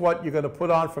choose what you're going to put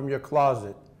on from your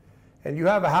closet, and you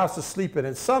have a house to sleep in,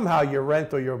 and somehow your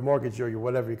rent or your mortgage or your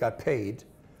whatever you got paid,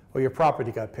 or your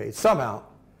property got paid, somehow,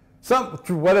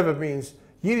 through whatever it means,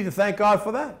 you need to thank God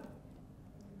for that.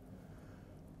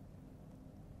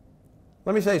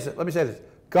 Let me say this.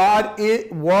 God,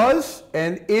 it was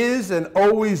and is and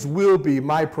always will be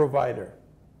my provider.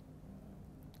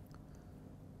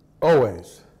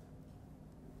 Always.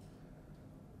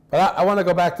 But I want to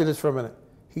go back to this for a minute.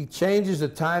 He changes the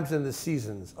times and the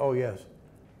seasons. Oh, yes.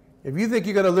 If you think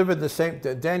you're going to live in the same,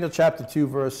 Daniel chapter 2,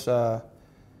 verse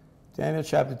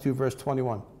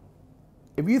 21.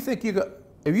 If you think you're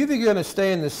going to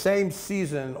stay in the same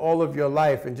season all of your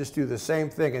life and just do the same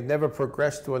thing and never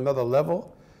progress to another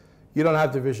level, you don't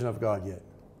have the vision of God yet.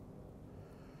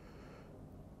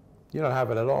 You don't have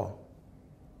it at all.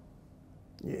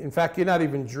 In fact, you're not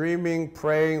even dreaming,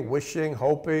 praying, wishing,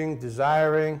 hoping,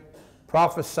 desiring,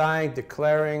 prophesying,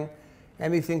 declaring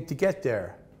anything to get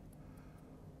there.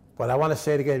 But I want to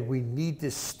say it again, we need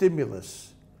this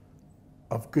stimulus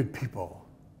of good people.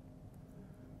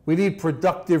 We need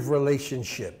productive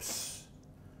relationships.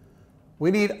 We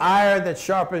need iron that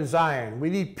sharpens iron. We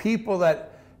need people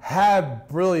that have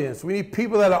brilliance. We need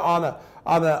people that are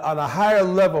on a higher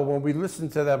level. When we listen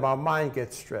to them, our mind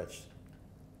gets stretched.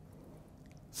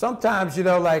 Sometimes, you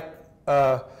know, like,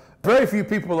 very few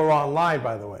people are online,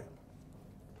 by the way,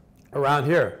 around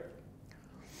here.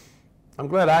 I'm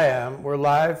glad I am. We're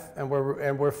live, and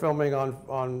we're filming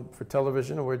for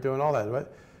television, and we're doing all that, right?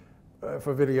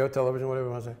 For video, television, whatever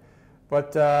you want to say.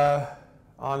 But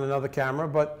on another camera,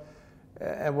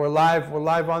 and we're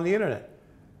live on the internet.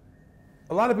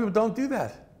 A lot of people don't do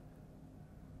that.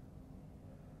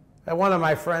 And one of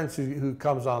my friends who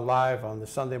comes on live on the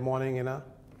Sunday morning, you know,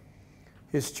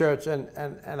 his church,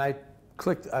 and I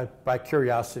clicked by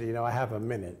curiosity, you know, I have a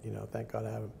minute, you know, thank God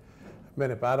I have a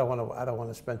minute, but I don't want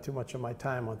to spend too much of my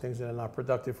time on things that are not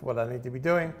productive for what I need to be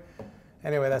doing.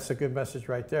 Anyway, that's a good message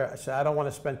right there. I said, I don't want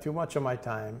to spend too much of my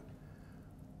time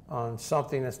on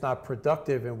something that's not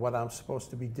productive in what I'm supposed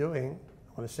to be doing.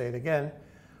 I want to say it again.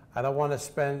 I don't want to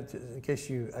spend, in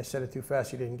case I said it too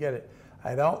fast, you didn't get it.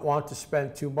 I don't want to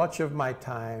spend too much of my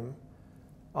time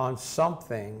on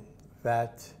something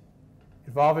that,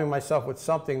 involving myself with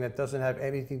something that doesn't have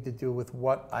anything to do with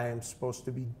what I am supposed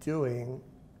to be doing.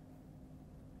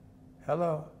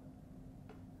 Hello?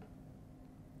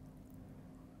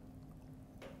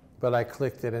 But I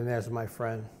clicked it, and there's my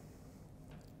friend.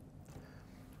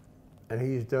 And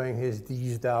he's doing his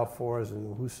these, thou, fors,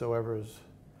 and whosoever's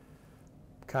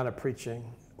kind of preaching,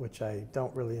 which I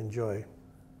don't really enjoy.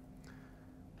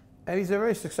 And he's a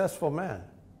very successful man,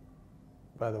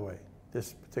 by the way,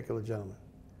 this particular gentleman.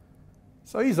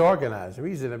 So he's organized.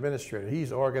 He's an administrator.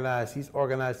 He's organized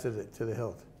to the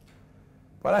hilt.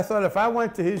 But I thought if I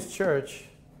went to his church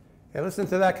and listened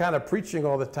to that kind of preaching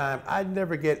all the time, I'd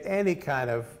never get any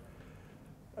kind of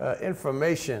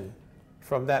information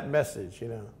from that message, you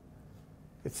know.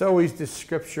 It's always this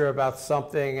scripture about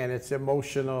something, and it's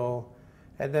emotional,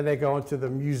 and then they go into the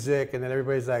music, and then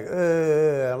everybody's like,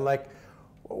 ugh. I'm like,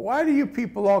 why do you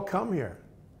people all come here?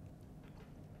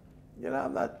 You know,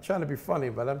 I'm not trying to be funny,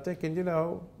 but I'm thinking, you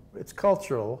know, it's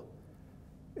cultural,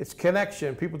 it's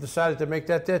connection. People decided to make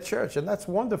that their church, and that's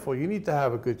wonderful. You need to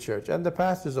have a good church, and the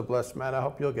pastor's a blessed man. I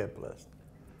hope you'll get blessed.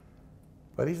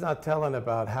 But he's not telling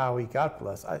about how he got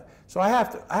blessed. So I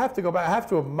have to go back. I have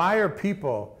to admire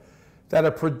people that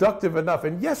are productive enough.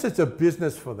 And yes, it's a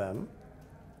business for them.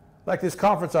 Like this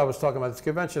conference I was talking about, this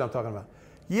convention I'm talking about.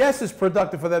 Yes, it's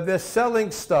productive for them. They're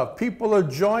selling stuff. People are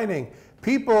joining.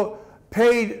 People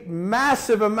paid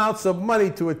massive amounts of money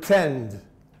to attend.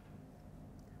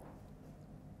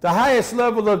 The highest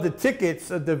level of the tickets,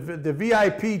 the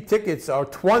VIP tickets, are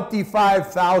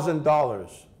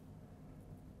 $25,000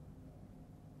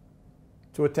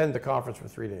 to attend the conference for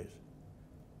 3 days.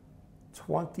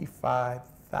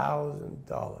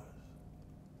 $25,000.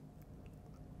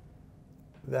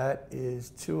 That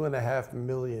is 2.5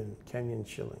 million Kenyan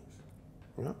shillings,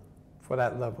 you know, for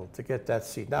that level, to get that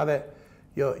seat. Now that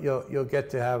you'll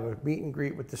get to have a meet and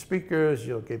greet with the speakers,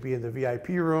 you'll be in the VIP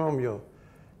room, you'll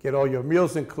get all your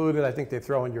meals included. I think they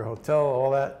throw in your hotel,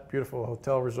 all that, beautiful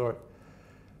hotel resort.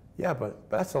 Yeah, but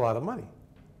that's a lot of money.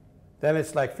 Then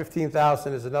it's like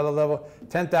 15,000 is another level,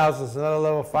 10,000 is another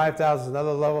level, 5,000 is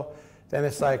another level. Then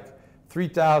it's like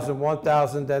 3,000,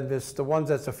 1,000, then there's the ones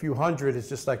that's a few hundred, it's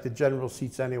just like the general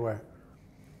seats anywhere.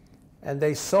 And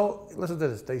they sold, listen to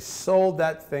this, they sold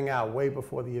that thing out way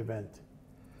before the event.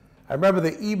 I remember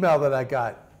the email that I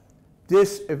got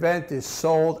This event is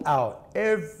sold out.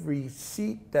 Every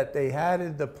seat that they had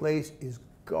in the place is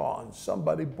gone.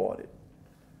 Somebody bought it.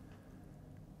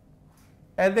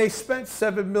 And they spent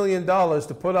 $7 million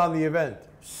to put on the event.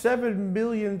 $7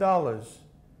 million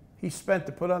he spent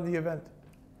to put on the event.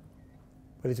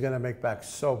 But he's going to make back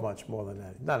so much more than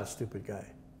that. He's not a stupid guy.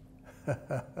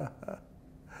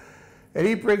 And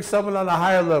he brings someone on a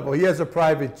higher level. He has a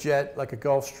private jet, like a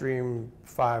Gulfstream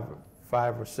 5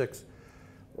 or 6.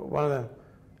 One of them,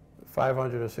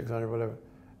 500 or 600, whatever.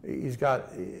 He's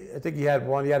got, I think he had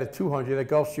one. He had a 200, a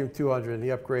Gulfstream 200, and he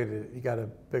upgraded it. He got a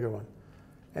bigger one.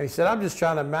 And he said, I'm just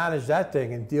trying to manage that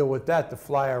thing and deal with that to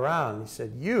fly around. He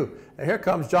said, and here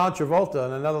comes John Travolta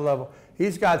on another level.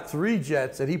 He's got 3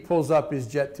 jets, and he pulls up his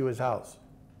jet to his house.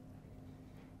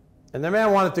 And the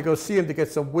man wanted to go see him to get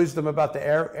some wisdom about the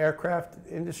aircraft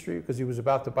industry because he was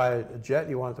about to buy a jet.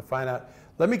 He wanted to find out.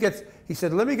 He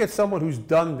said, let me get someone who's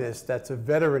done this, that's a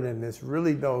veteran in this,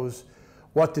 really knows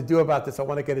what to do about this. I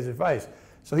want to get his advice.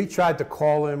 So he tried to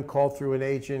call him, called through an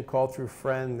agent, called through a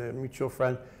friend, a mutual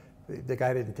friend. The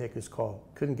guy didn't take his call,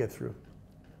 couldn't get through.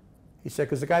 He said,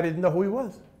 because the guy didn't know who he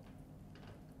was.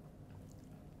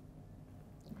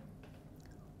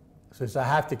 So he said, I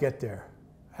have to get there.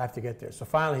 I have to get there. So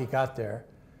finally he got there,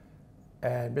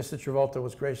 and Mr. Travolta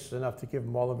was gracious enough to give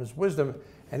him all of his wisdom.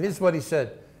 And this is what he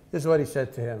said. This is what he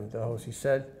said to him, the host. He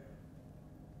said,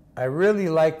 I really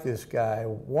like this guy.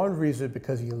 One reason,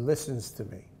 because he listens to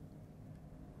me.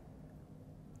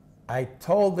 I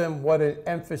told him what an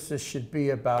emphasis should be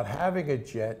about having a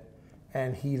jet,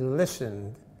 and he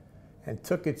listened and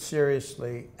took it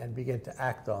seriously and began to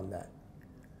act on that.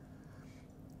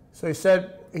 So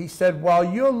he said, while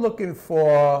you're looking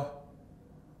for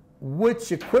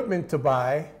which equipment to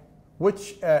buy,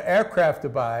 which aircraft to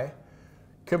buy,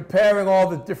 comparing all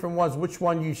the different ones, which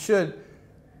one you should,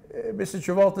 Mr.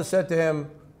 Travolta said to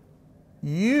him,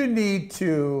 you need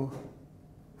to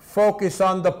focus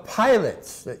on the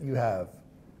pilots that you have.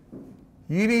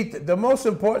 The most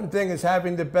important thing is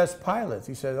having the best pilots.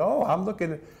 He said,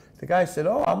 the guy said,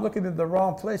 I'm looking at the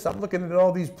wrong place. I'm looking at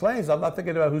all these planes. I'm not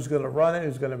thinking about who's going to run it,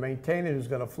 who's going to maintain it, who's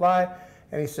going to fly.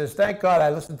 And he says, thank God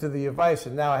I listened to the advice,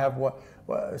 and now I have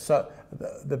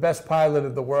the best pilot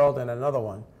in the world and another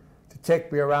one to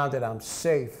take me around, and I'm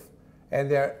safe.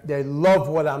 And they love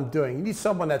what I'm doing. You need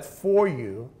someone that's for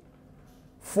you,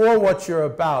 for what you're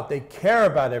about. They care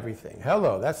about everything.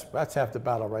 Hello, that's half the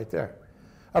battle right there.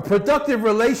 A productive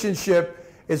relationship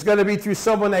is going to be through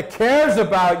someone that cares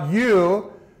about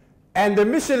you and the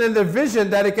mission and the vision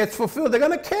that it gets fulfilled. They're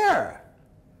going to care.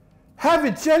 Have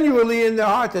it genuinely in their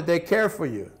heart that they care for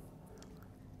you.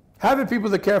 Having people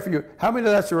that care for you, how many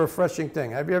of that's a refreshing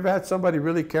thing? Have you ever had somebody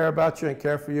really care about you and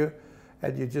care for you,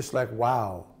 and you're just like,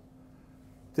 wow,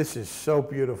 this is so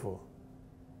beautiful.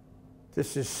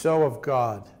 This is so of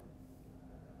God,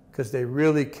 because they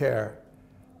really care,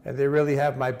 and they really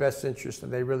have my best interest,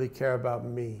 and they really care about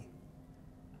me.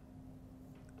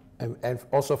 And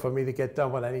also for me to get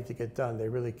done what I need to get done. They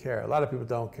really care. A lot of people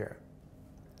don't care.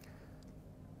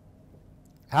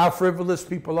 How frivolous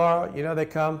people are, they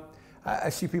come. I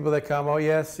see people that come, oh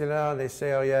yes, and they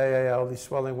say, oh yeah, all these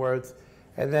swelling words.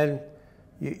 And then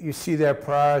you see their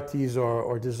priorities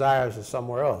or desires are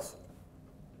somewhere else.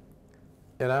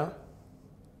 So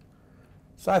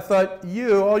I thought,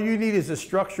 all you need is a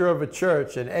structure of a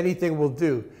church, and anything will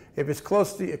do. If it's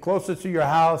closer to your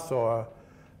house, or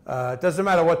it doesn't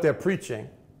matter what they're preaching,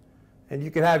 and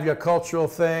you can have your cultural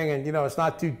thing, and it's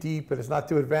not too deep, and it's not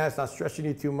too advanced, not stretching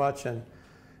you too much, and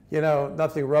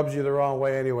nothing rubs you the wrong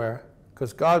way anywhere,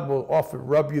 because God will often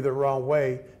rub you the wrong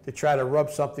way to try to rub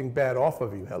something bad off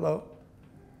of you. Hello?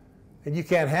 And you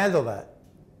can't handle that.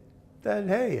 Then,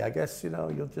 hey, I guess,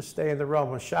 you'll just stay in the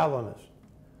realm of shallowness.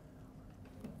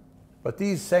 But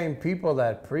these same people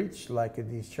that preach, like in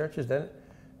these churches, they're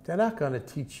not going to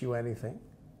teach you anything.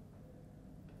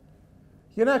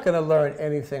 You're not going to learn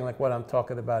anything like what I'm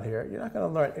talking about here. You're not going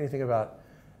to learn anything about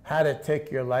how to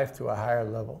take your life to a higher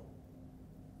level.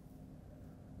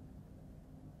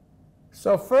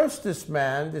 So first, this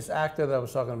man, this actor that I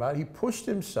was talking about, he pushed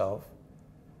himself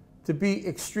to be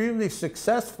extremely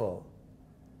successful,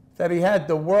 that he had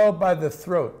the world by the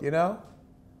throat,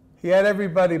 He had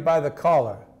everybody by the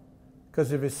collar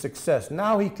because of his success.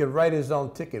 Now he can write his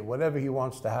own ticket. Whatever he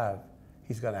wants to have,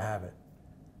 he's going to have it.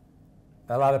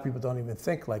 A lot of people don't even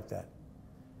think like that.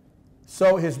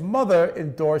 So his mother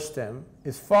endorsed him.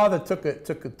 His father took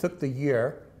the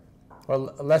year, or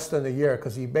less than a year,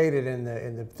 because he made it in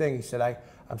the thing. He said,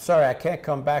 I'm sorry, I can't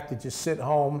come back to just sit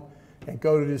home and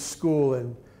go to this school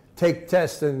and take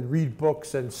tests and read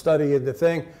books and study in the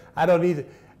thing. I don't need,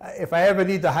 if I ever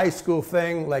need the high school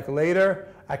thing like later,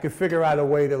 I could figure out a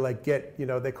way to like get,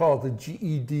 they call it the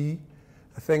GED,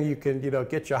 a thing you can,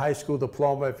 get your high school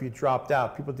diploma if you dropped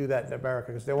out. People do that in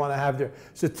America because they want to have their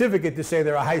certificate to say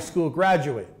they're a high school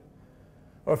graduate.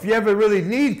 Or if you ever really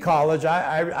need college,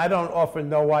 I don't often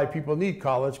know why people need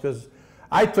college, because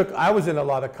I was in a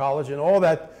lot of college, and all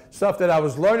that stuff that I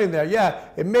was learning there, yeah,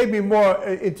 it made me more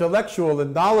intellectual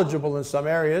and knowledgeable in some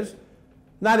areas.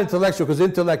 Not intellectual, because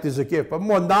intellect is a gift, but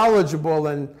more knowledgeable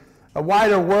and a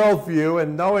wider worldview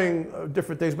and knowing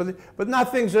different things, but not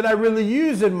things that I really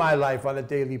use in my life on a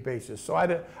daily basis. So I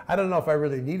don't know if I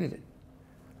really needed it.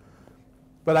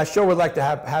 But I sure would like to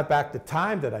have back the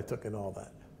time that I took in all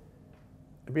that.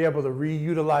 To be able to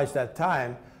reutilize that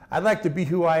time. I'd like to be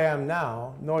who I am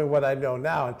now, knowing what I know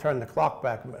now, and turn the clock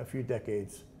back a few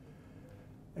decades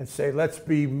and say, let's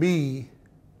be me,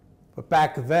 but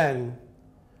back then,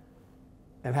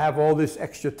 and have all this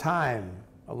extra time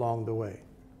along the way.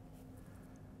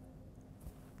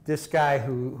 This guy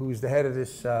who's the head of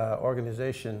this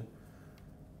organization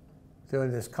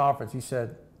during this conference, he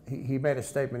said, he made a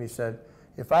statement, he said,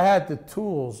 if I had the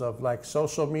tools of like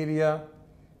social media,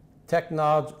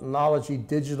 technology,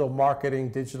 digital marketing,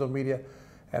 digital media,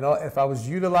 and if I was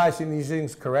utilizing these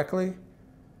things correctly,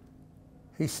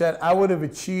 he said, I would have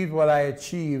achieved what I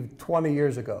achieved 20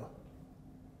 years ago.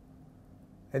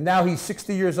 And now he's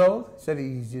 60 years old. He said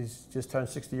he just turned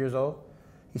 60 years old.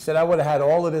 He said, I would have had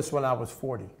all of this when I was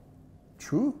 40.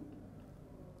 True?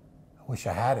 I wish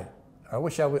I had it. I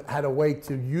wish I had a way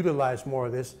to utilize more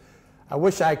of this. I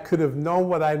wish I could have known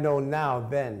what I know now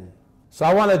then. So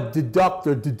I want to deduct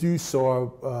or deduce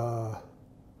or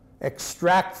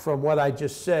extract from what I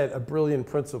just said a brilliant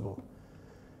principle.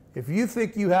 If you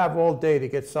think you have all day to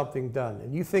get something done,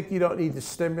 and you think you don't need the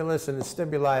stimulus and the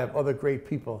stimuli of other great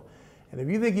people, and if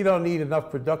you think you don't need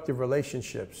enough productive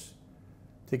relationships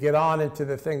to get on into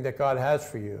the thing that God has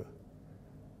for you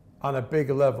on a big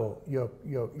level,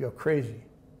 you're crazy.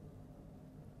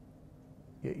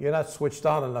 You're not switched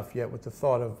on enough yet with the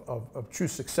thought of true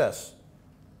success.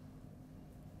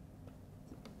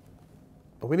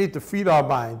 But we need to feed our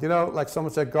mind. Like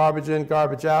someone said, garbage in,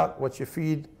 garbage out. What you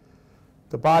feed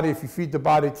the body, if you feed the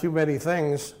body too many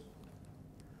things,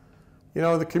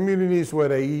 the communities where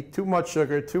they eat too much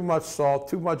sugar, too much salt,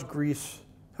 too much grease,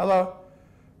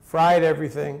 fried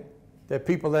everything, that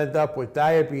people end up with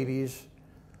diabetes,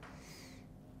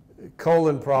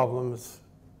 colon problems,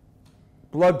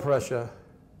 blood pressure,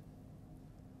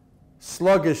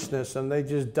 sluggishness, and they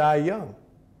just die young.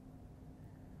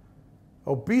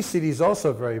 Obesity is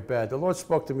also very bad. The Lord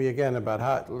spoke to me again about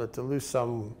how to lose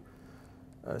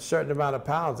a certain amount of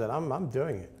pounds, and I'm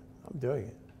doing it. I'm doing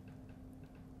it.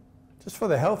 Just for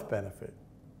the health benefit.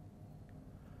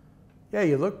 Yeah,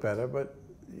 you look better, but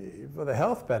for the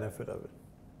health benefit of it.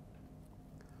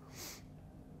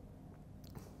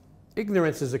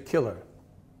 Ignorance is a killer.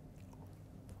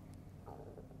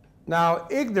 Now,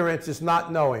 ignorance is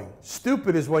not knowing.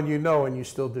 Stupid is when you know and you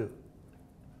still do.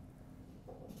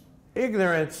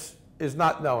 Ignorance is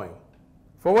not knowing.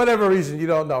 For whatever reason, you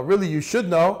don't know. Really, you should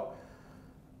know,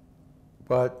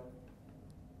 but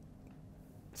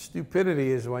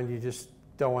stupidity is when you just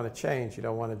don't want to change. You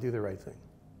don't want to do the right thing.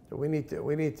 So we need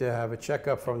to have a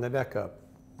checkup from the neck up,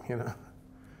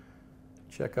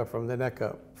 Checkup from the neck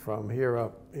up, from here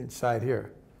up, inside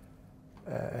here.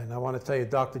 And I want to tell you,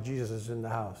 Dr. Jesus is in the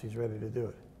house. He's ready to do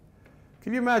it.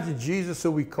 Can you imagine Jesus,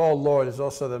 who we call Lord, is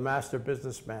also the master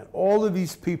businessman? All of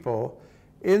these people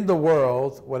in the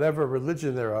world, whatever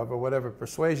religion they're of, or whatever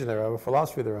persuasion they're of, or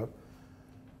philosophy they're of,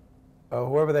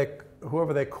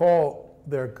 whoever they call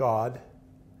their God,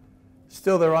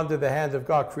 still they're under the hand of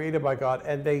God, created by God,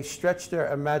 and they stretch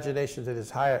their imagination to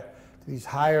these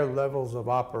higher levels of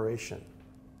operation.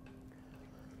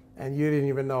 And you didn't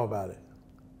even know about it.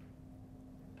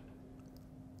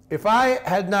 If I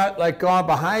had not gone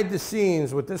behind the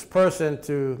scenes with this person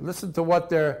to listen to what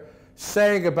they're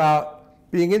saying about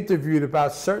being interviewed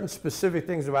about certain specific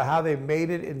things about how they made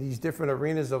it in these different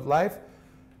arenas of life,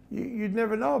 you'd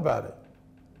never know about it.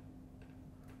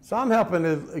 So I'm helping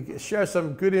to share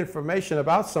some good information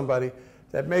about somebody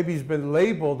that maybe has been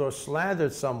labeled or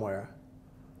slandered somewhere.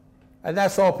 And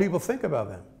that's all people think about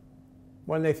them.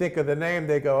 When they think of the name,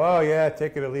 they go, oh yeah,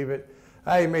 take it or leave it.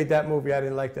 I made that movie, I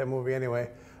didn't like that movie anyway.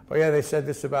 Oh yeah, they said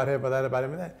this about him or that about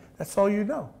him. That's all you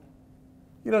know.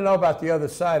 You don't know about the other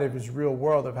side of his real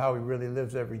world, of how he really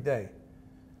lives every day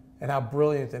and how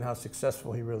brilliant and how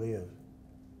successful he really is.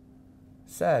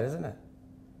 Sad, isn't it?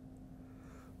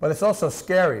 But it's also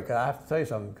scary. I have to tell you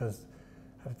something,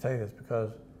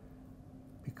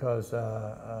 because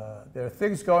there are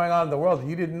things going on in the world that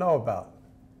you didn't know about.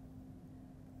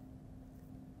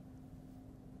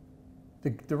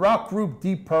 The rock group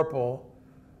Deep Purple,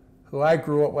 who I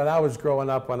grew up, when I was growing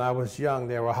up, when I was young,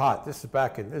 they were hot. This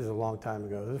is a long time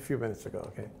ago. This is a few minutes ago,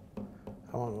 okay?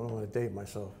 I don't want to date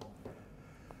myself.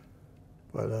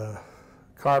 But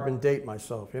carbon date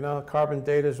myself. You know, carbon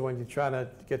date is when you're trying to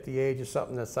get the age of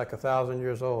something that's like 1,000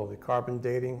 years old. The carbon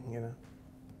dating, you know.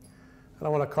 I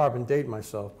don't want to carbon date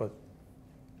myself, but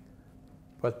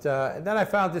and then I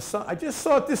found this song. I just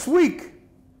saw it this week.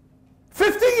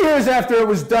 50 years after it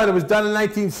was done in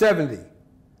 1970.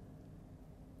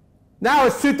 Now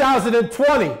it's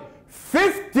 2020.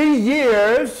 50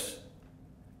 years.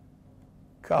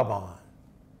 Come on.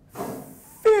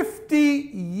 50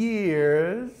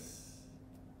 years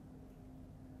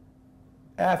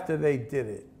after they did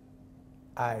it,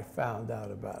 I found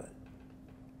out about it.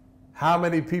 How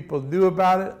many people knew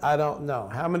about it? I don't know.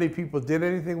 How many people did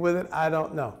anything with it? I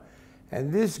don't know.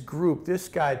 And this group, this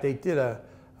guy, they did a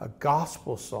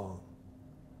gospel song.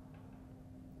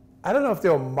 I don't know if they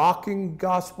were mocking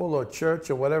gospel or church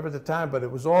or whatever at the time, but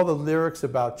it was all the lyrics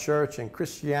about church and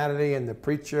Christianity and the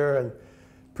preacher and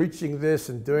preaching this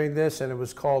and doing this, and it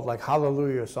was called like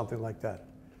Hallelujah or something like that.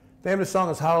 The name of the song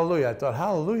is Hallelujah. I thought,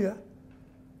 Hallelujah?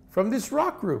 From this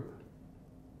rock group.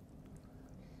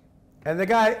 And the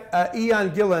guy, Ian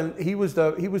Gillan, he was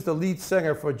the lead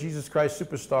singer for Jesus Christ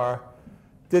Superstar,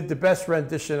 did the best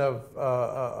rendition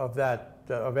of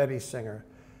Eddie's Singer.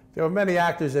 There were many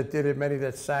actors that did it, many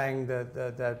that sang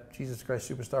that Jesus Christ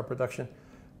Superstar production,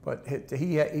 but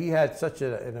he had such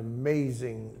an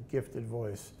amazing, gifted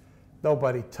voice.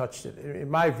 Nobody touched it.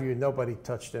 In my view, nobody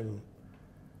touched him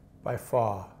by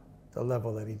far, the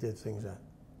level that he did things at.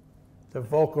 The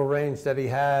vocal range that he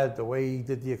had, the way he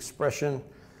did the expression,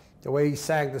 the way he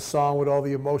sang the song with all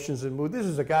the emotions and mood. This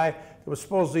is a guy that was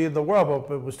supposedly in the world,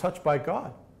 but was touched by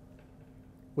God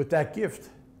with that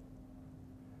gift.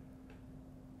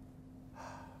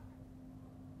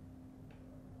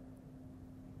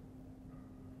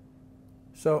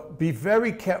 So be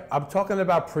very careful. I'm talking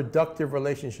about productive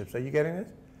relationships. Are you getting this?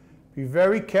 Be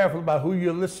very careful about who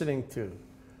you're listening to.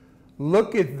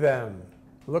 Look at them.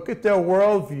 Look at their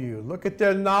worldview. Look at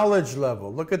their knowledge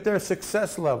level. Look at their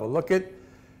success level. Look at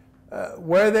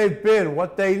where they've been,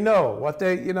 what they know, what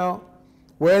they, you know,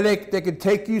 where they could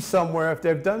take you somewhere if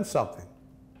they've done something.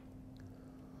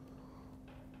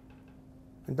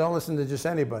 And don't listen to just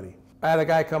anybody. I had a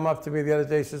guy come up to me the other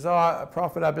day, says, "Oh,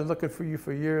 Prophet, I've been looking for you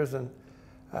for years, and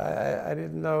I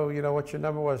didn't know, you know, what your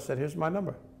number was." I said, "Here's my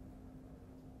number."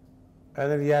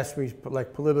 And then he asked me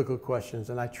like political questions,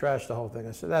 and I trashed the whole thing.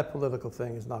 I said, "That political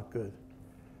thing is not good."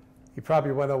 He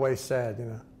probably went away sad, you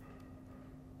know.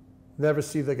 Never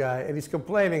see the guy. And he's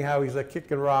complaining how he's like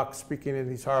kicking rocks, speaking in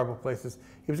these horrible places.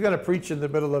 He was going to preach in the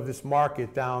middle of this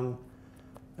market down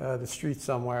the street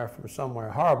somewhere,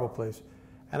 horrible place.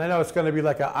 And I know it's going to be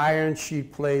like an iron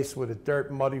sheet place with a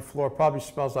dirt, muddy floor. Probably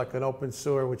smells like an open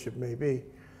sewer, which it may be.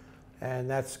 And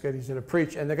that's good. He's going to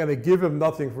preach. And they're going to give him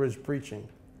nothing for his preaching.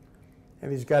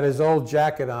 And he's got his old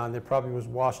jacket on that probably was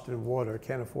washed in water.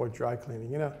 Can't afford dry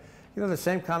cleaning. You know the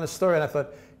same kind of story. And I thought,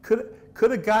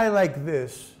 could a guy like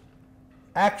this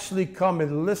actually come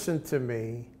and listen to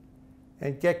me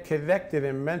and get connected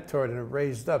and mentored and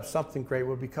raised up? Something great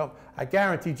will become. I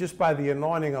guarantee, just by the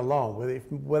anointing alone,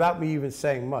 without me even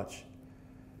saying much,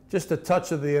 just a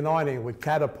touch of the anointing would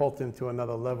catapult him to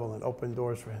another level and open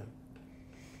doors for him.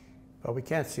 But we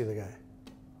can't see the guy.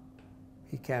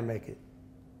 He can't make it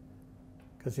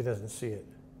because he doesn't see it.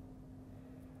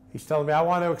 He's telling me, "I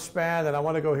want to expand, and I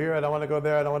want to go here, and I want to go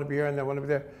there, and I want to be here, and I want to be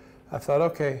there." I thought,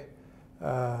 okay,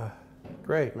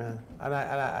 great, man. And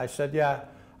I said, yeah,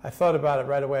 I thought about it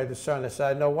right away. I discerned. I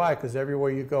said, I know why, because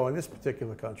everywhere you go in this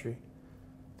particular country,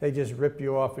 they just rip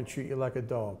you off and treat you like a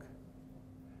dog.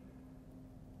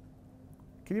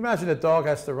 Can you imagine a dog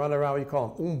has to run around? You call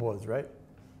them umbos, right?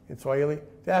 In Swahili.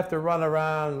 They have to run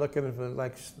around looking for,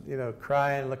 like, you know,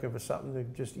 crying, looking for something to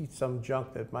just eat some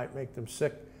junk that might make them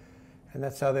sick. And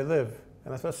that's how they live.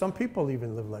 And I thought some people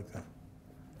even live like that.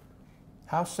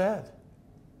 How sad.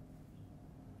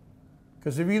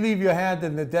 Because if you leave your hand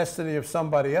in the destiny of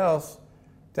somebody else,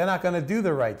 they're not going to do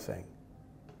the right thing.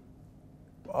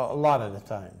 A lot of the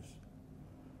times.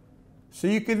 So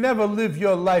you can never live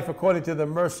your life according to the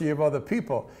mercy of other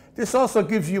people. This also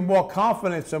gives you more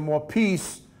confidence and more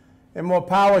peace and more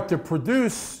power to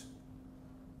produce,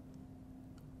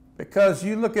 because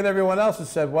you look at everyone else and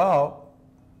said, well,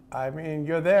 I mean,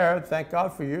 you're there, thank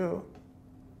God for you.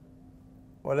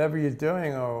 Whatever you're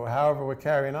doing or however we're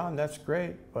carrying on, that's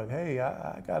great. But hey,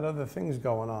 I got other things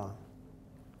going on.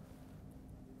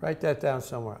 Write that down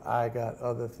somewhere. I got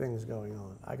other things going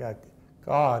on.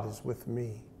 God is with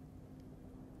me.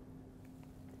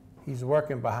 He's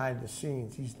working behind the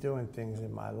scenes. He's doing things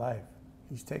in my life.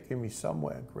 He's taking me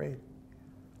somewhere great.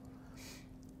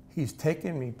 He's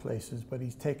taken me places, but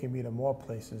he's taken me to more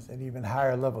places and even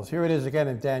higher levels. Here it is again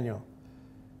in Daniel.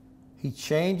 He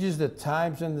changes the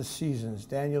times and the seasons.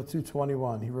 Daniel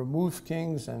 2:21. He removes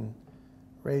kings and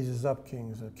raises up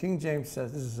kings. King James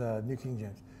says, this is New King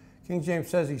James. King James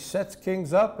says he sets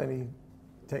kings up and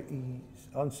he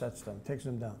unsets them, takes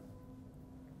them down.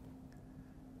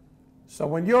 So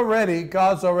when you're ready,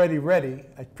 God's already ready.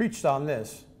 I preached on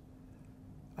this.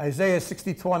 Isaiah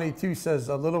 60:22 says,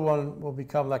 a little one will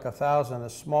become like 1,000, a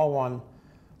small one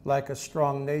like a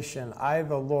strong nation. I,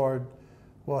 the Lord,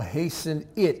 will hasten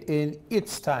it in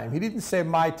its time. He didn't say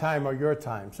my time or your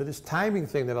time. So this timing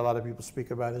thing that a lot of people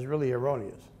speak about is really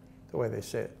erroneous, the way they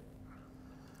say it.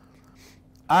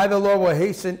 I, the Lord, will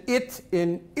hasten it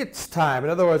in its time. In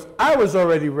other words, I was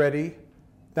already ready.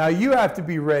 Now you have to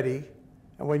be ready.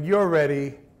 And when you're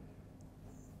ready,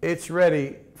 it's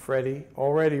ready, Freddie,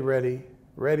 already ready,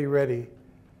 ready,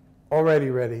 already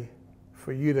ready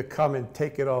for you to come and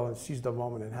take it all and seize the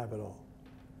moment and have it all.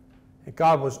 And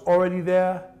God was already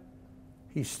there.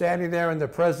 He's standing there in the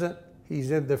present.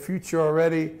 He's in the future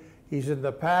already. He's in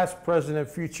the past, present, and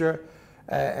future.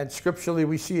 And scripturally,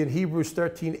 we see in Hebrews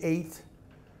 13:8,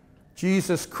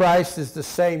 Jesus Christ is the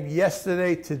same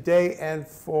yesterday, today, and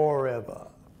forever.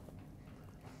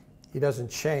 He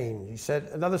doesn't change. He said,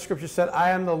 another scripture said, I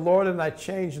am the Lord and I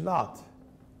change not.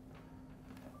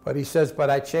 But he says, but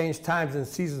I change times and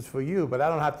seasons for you, but I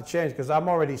don't have to change because I'm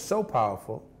already so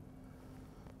powerful.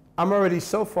 I'm already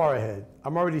so far ahead.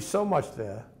 I'm already so much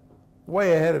there,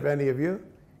 way ahead of any of you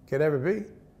could ever be.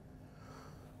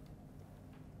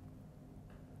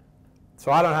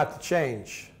 So I don't have to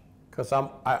change because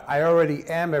I already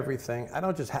am everything. I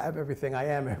don't just have everything, I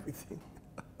am everything.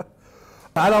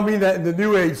 I don't mean that in the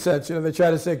New Age sense. You know, they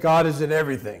try to say God is in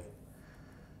everything.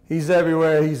 He's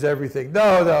everywhere, he's everything.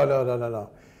 No.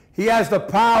 He has the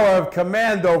power of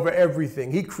command over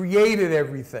everything. He created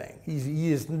everything.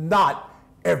 He is not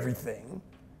everything.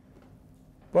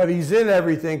 But he's in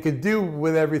everything, can do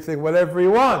with everything whatever he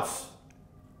wants.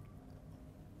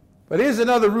 But here's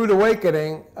another rude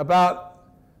awakening about,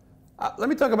 let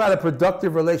me talk about a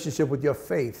productive relationship with your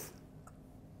faith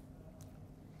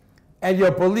and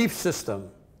your belief system,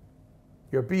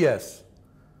 your BS,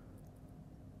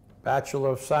 Bachelor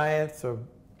of Science or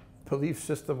belief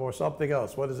system or something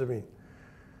else. What does it mean?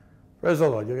 Praise the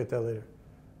Lord, you'll get that later.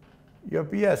 Your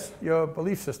BS, your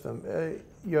belief system,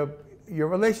 your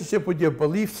relationship with your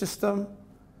belief system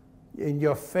and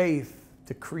your faith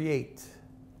to create.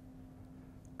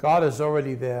 God is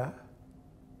already there.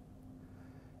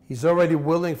 He's already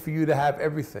willing for you to have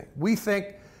everything. We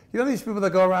think, you know these people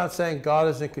that go around saying God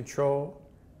is in control?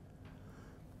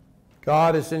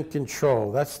 God is in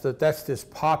control. That's this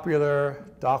popular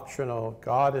doctrinal,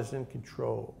 God is in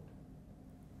control.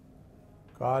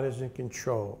 God is in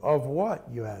control. Of what,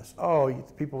 you ask? Oh,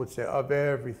 people would say, of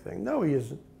everything. No, he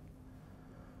isn't.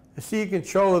 Is he in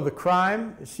control of the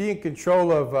crime? Is he in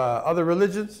control of other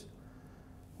religions?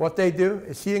 What they do?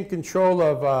 Is he in control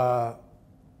of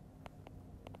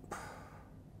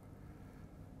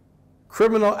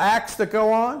criminal acts that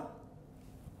go on?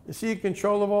 Is he in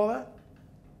control of all that?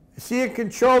 Is he in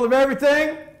control of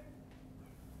everything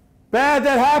bad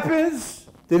that happens?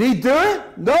 Did he do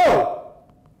it? No.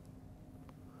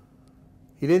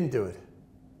 He didn't do it.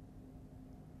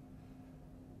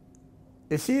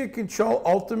 Is he in control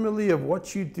ultimately of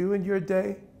what you do in your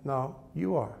day? No,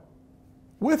 you are.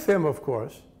 With him, of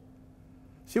course.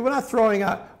 See, we're not throwing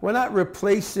out, we're not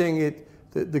replacing it,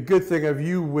 the good thing of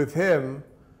you with him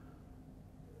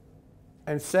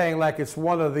and saying like it's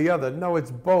one or the other. No,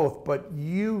 it's both, but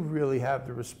you really have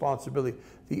the responsibility.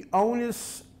 The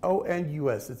onus,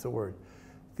 O-N-U-S, it's a word,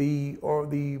 the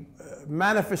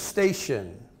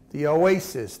manifestation, the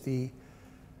oasis, the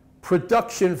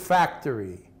production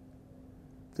factory,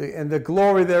 and the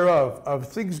glory thereof of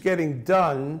things getting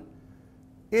done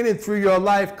in and through your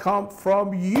life come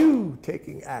from you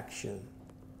taking action.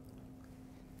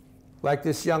 Like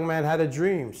this young man had a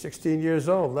dream, 16 years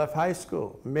old, left high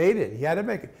school, made it. He had to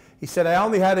make it. He said, I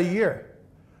only had a year,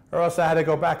 or else I had to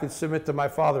go back and submit to my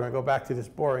father and go back to this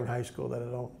boring high school that I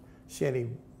don't see any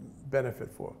benefit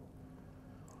for.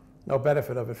 No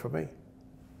benefit of it for me.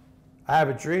 I have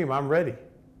a dream, I'm ready.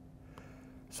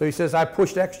 So he says, I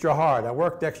pushed extra hard. I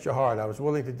worked extra hard. I was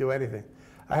willing to do anything.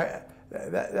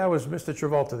 That was Mr.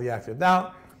 Travolta, the actor.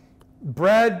 Now,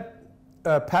 Brad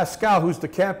Pascal, who's the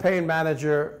campaign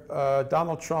manager,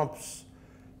 Donald Trump's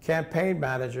campaign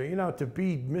manager, you know, to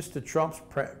be Mr. Trump's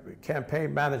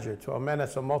campaign manager to a man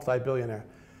that's a multi-billionaire,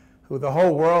 who the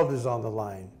whole world is on the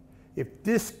line. if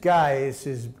this guy is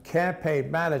his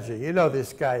campaign manager, you know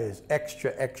this guy is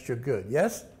extra, extra good,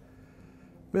 yes?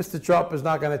 Mr. Trump is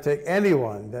not going to take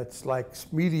anyone that's like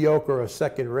mediocre or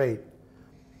second rate.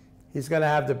 He's going to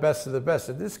have the best of the best.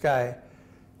 And this guy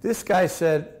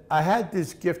said, I had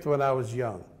this gift when I was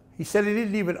young. He said he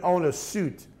didn't even own a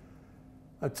suit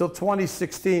until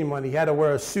 2016 when he had to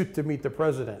wear a suit to meet the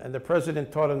president. And the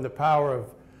president taught him the power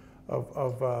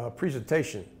of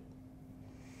presentation.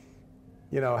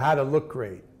 You know, how to look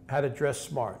great, how to dress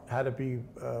smart, how to be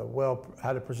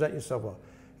how to present yourself well.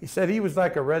 He said he was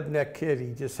like a redneck kid.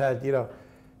 He just had, you know,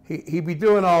 he'd be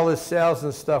doing all his sales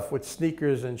and stuff with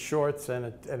sneakers and shorts and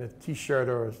a t-shirt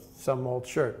or some old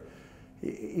shirt.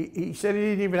 He said he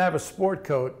didn't even have a sport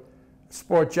coat,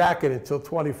 sport jacket until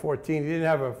 2014. He didn't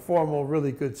have a formal,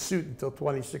 really good suit until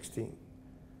 2016.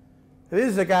 And this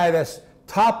is a guy that's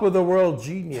top of the world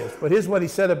genius, but here's what he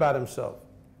said about himself.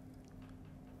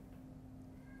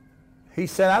 He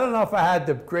said, I don't know if I had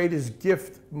the greatest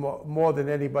gift more than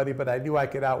anybody, but I knew I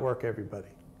could outwork everybody.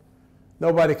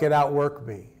 Nobody could outwork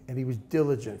me. And he was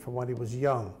diligent from when he was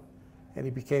young. And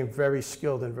he became very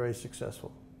skilled and very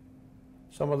successful.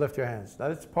 Someone lift your hands.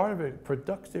 That is part of a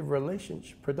productive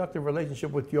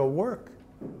relationship with your work,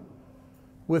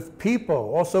 with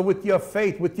people, also with your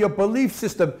faith, with your belief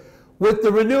system, with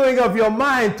the renewing of your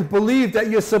mind to believe that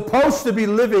you're supposed to be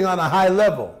living on a high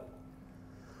level.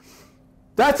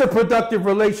 That's a productive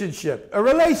relationship. A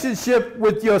relationship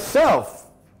with yourself.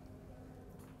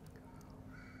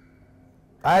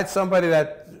 I had somebody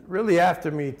that really after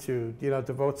me to, you know,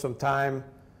 devote some time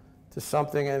to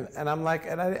something, and I'm like,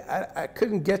 and I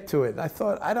couldn't get to it. And I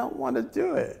thought, I don't want to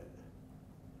do it.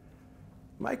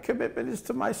 My commitment is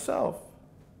to myself.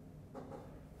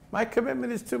 My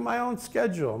commitment is to my own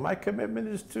schedule. My commitment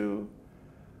is to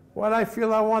what I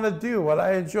feel I want to do, what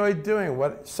I enjoy doing.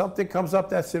 What something comes up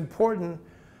that's important,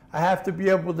 I have to be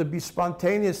able to be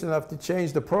spontaneous enough to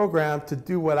change the program to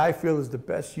do what I feel is the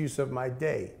best use of my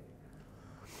day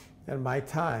and my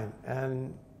time.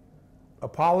 And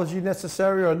apology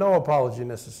necessary or no apology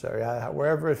necessary,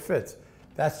 wherever it fits.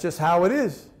 That's just how it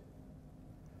is.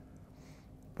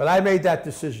 But I made that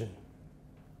decision.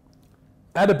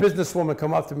 I had a businesswoman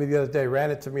come up to me the other day,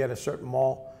 ran into me at a certain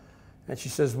mall, and she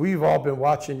says, we've all been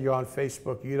watching you on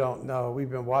Facebook. You don't know. We've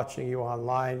been watching you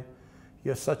online.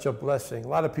 You're such a blessing. A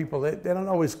lot of people, they don't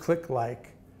always click like.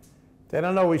 They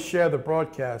don't always share the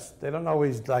broadcast. They don't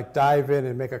always like dive in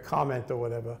and make a comment or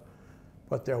whatever,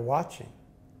 but they're watching.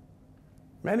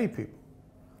 Many people.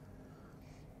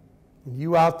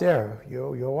 You out there,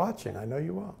 you're watching. I know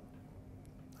you are.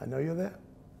 I know you're there.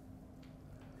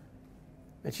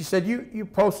 And she said, you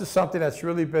posted something that's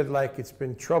really been like, it's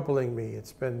been troubling me.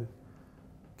 It's been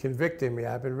convicting me.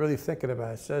 I've been really thinking about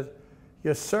it. It says,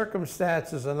 your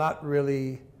circumstances are not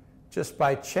really just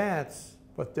by chance,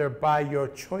 but they're by your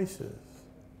choices.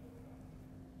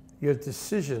 Your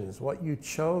decisions, what you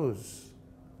chose,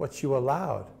 what you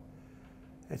allowed.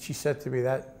 And she said to me,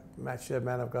 that, she said,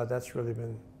 man of God, that's really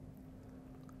been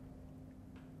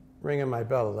ringing my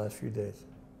bell the last few days.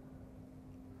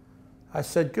 I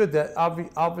said, good, that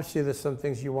obviously there's some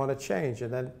things you want to change.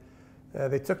 And then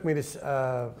they took me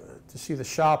to see the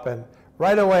shop, and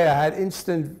right away I had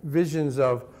instant visions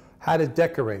of how to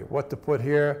decorate, what to put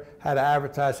here, how to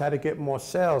advertise, how to get more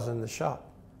sales in the shop.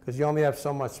 Because you only have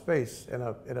so much space in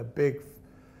a big,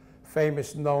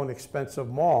 famous, known, expensive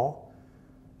mall.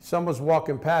 Someone's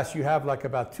walking past, you have like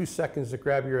about 2 seconds to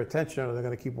grab your attention or they're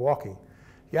going to keep walking.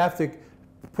 You have to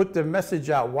put the message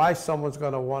out why someone's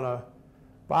going to want to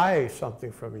buy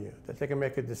something from you, that they can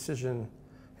make a decision.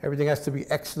 Everything has to be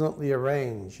excellently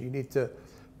arranged. You need to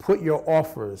put your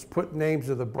offers, put names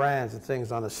of the brands and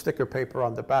things on a sticker paper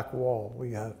on the back wall.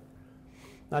 We have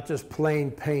not just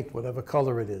plain paint, whatever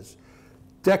color it is.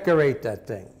 Decorate that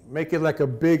thing. Make it like a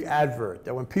big advert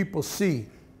that when people see,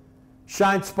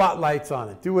 shine spotlights on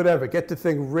it, do whatever, get the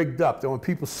thing rigged up that when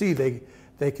people see, they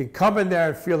can come in there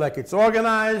and feel like it's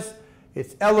organized,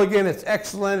 it's elegant, it's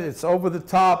excellent, it's over the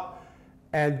top.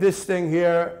 And this thing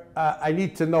here, I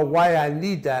need to know why I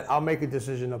need that. I'll make a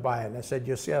decision to buy it. And I said,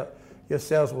 your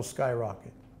sales will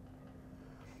skyrocket.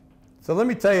 So let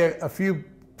me tell you a few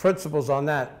principles on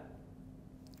that.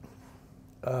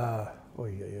 Let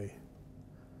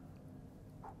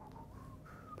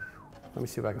me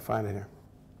see if I can find it here.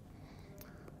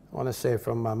 I want to say it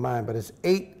from my mind, but it's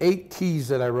eight keys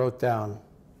that I wrote down.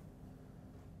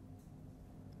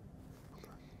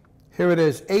 Here it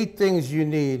is, 8 things you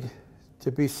need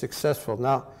to be successful.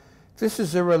 Now, this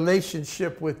is a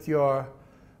relationship with yourself,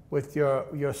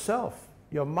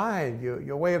 your mind,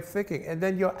 your way of thinking, and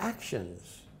then your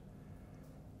actions.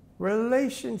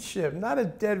 Relationship, not a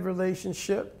dead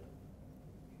relationship.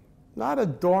 Not a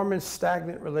dormant,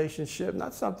 stagnant relationship,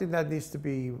 not something that needs to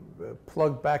be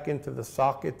plugged back into the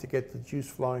socket to get the juice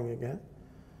flowing again.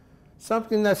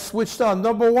 Something that's switched on.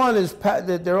 Number one is,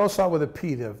 they're all start with a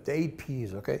P, the 8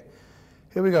 Ps, okay?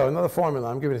 Here we go, another formula,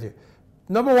 I'm giving it to you.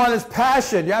 Number one is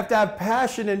passion. You have to have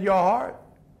passion in your heart.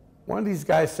 One of these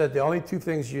guys said the only 2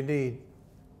 things you need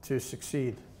to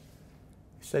succeed.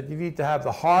 He said you need to have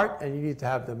the heart and you need to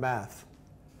have the math.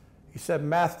 He said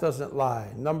math doesn't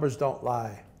lie, numbers don't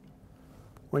lie.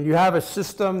 When you have a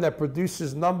system that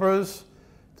produces numbers,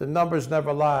 the numbers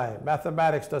never lie.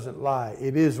 Mathematics doesn't lie.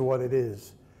 It is what it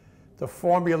is. The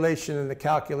formulation and the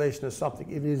calculation of something,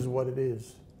 it is what it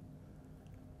is.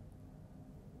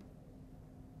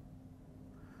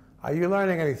 Are you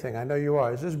learning anything? I know you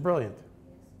are. Is this brilliant?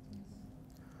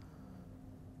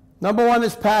 Number one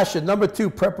is passion. Number 2,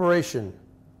 preparation.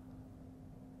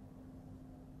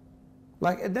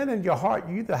 And then in your heart,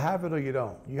 you either have it or you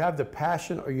don't. You have the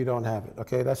passion or you don't have it.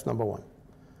 Okay, that's number 1.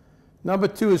 Number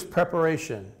 2 is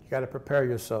preparation. You got to prepare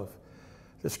yourself.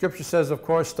 The scripture says, of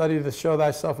course, study to show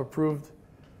thyself approved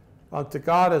unto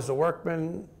God as a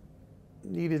workman,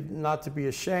 needed not to be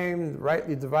ashamed,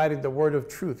 rightly dividing the word of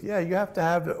truth. Yeah, you have to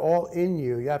have it all in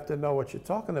you. You have to know what you're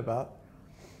talking about.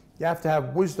 You have to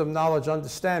have wisdom, knowledge,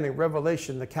 understanding,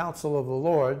 revelation, the counsel of the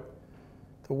Lord,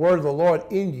 the word of the Lord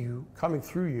in you, coming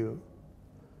through you.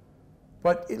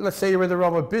 But let's say you're in the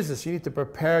realm of business. You need to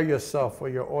prepare yourself for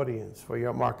your audience, for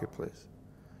your marketplace.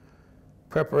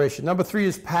 Preparation. Number 3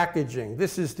 is packaging.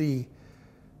 This is the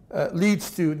leads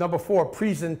to number 4,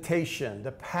 presentation.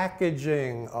 The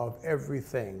packaging of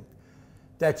everything,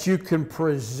 that you can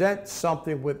present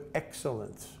something with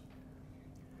excellence.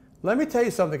 Let me tell you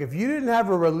something. If you didn't have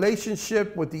a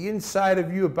relationship with the inside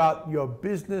of you about your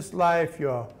business life,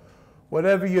 your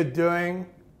whatever you're doing,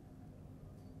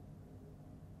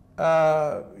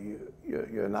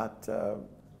 you're not going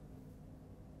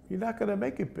to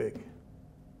make it big.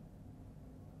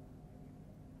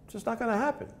 It's just not going to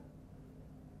happen.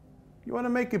 You want to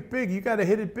make it big, you got to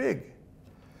hit it big.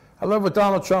 I love what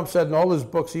Donald Trump said in all his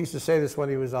books. He used to say this when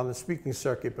he was on the speaking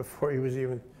circuit before he was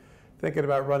even thinking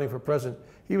about running for president.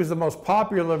 He was the most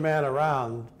popular man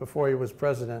around before he was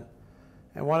president,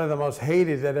 and one of the most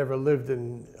hated that ever lived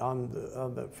on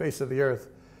the face of the earth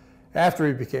after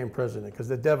he became president, because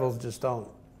the devils just don't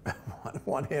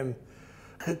want him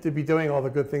to be doing all the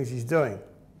good things he's doing.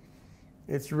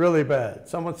 It's really bad.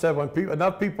 Someone said when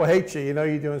enough people hate you, you know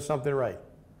you're doing something right.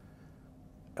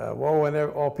 Woe when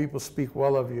all people speak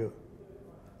well of you.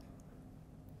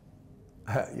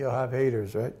 You'll have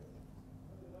haters, right?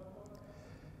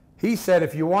 He said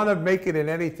if you want to make it in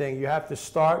anything, you have to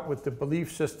start with the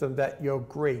belief system that you're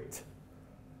great.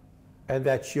 And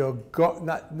that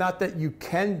not that you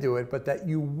can do it, but that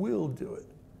you will do it.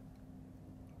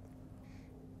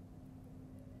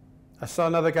 I saw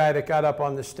another guy that got up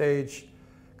on the stage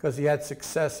because he had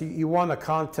success. He won a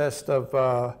contest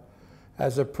of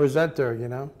as a presenter, you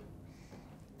know.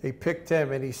 They picked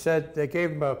him, and he said they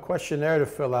gave him a questionnaire to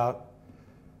fill out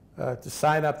to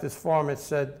sign up this form. It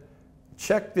said,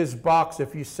 check this box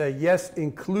if you say, yes,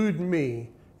 include me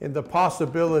in the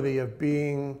possibility of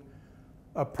being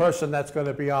a person that's going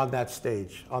to be on that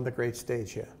stage, on the great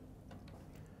stage here.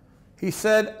 He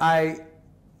said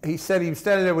he was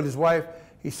standing there with his wife.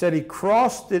 He said he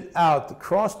crossed it out,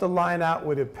 crossed the line out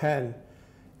with a pen,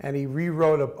 and he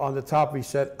rewrote on the top. He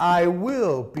said, I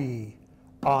will be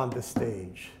on the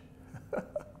stage.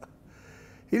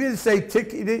 He didn't say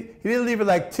tick, he didn't leave it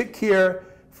like tick here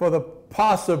for the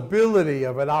possibility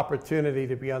of an opportunity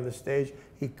to be on the stage.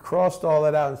 He crossed all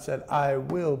that out and said, I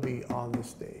will be on the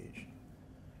stage,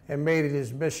 and made it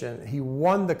his mission. He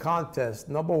won the contest,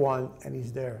 number 1, and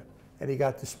he's there. And he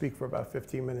got to speak for about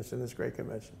 15 minutes in this great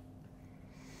convention.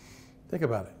 Think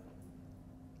about it.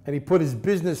 And he put his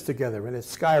business together, and it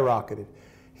skyrocketed.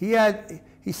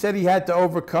 He said he had to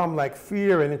overcome like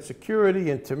fear and insecurity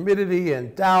and timidity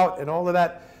and doubt and all of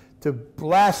that to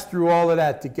blast through all of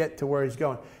that to get to where he's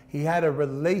going. He had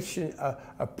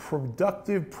a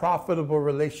productive, profitable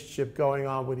relationship going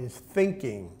on with his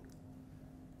thinking.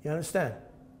 You understand?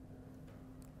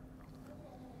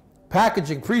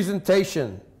 Packaging,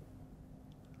 presentation.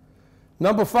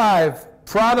 Number 5,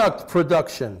 product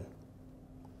production.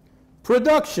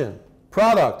 Production,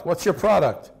 product. What's your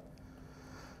product?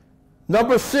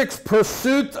 Number 6,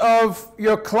 pursuit of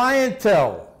your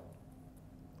clientele.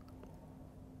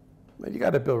 Man, you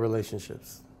got to build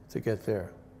relationships to get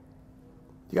there.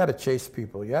 You got to chase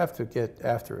people. You have to get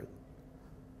after it.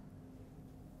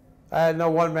 I know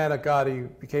one man of God, he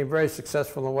became very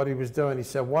successful in what he was doing. He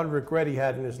said one regret he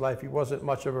had in his life, he wasn't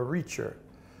much of a reacher.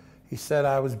 He said,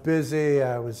 I was busy,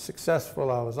 I was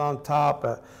successful, I was on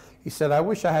top, He said, I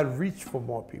wish I had reached for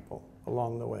more people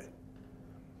along the way.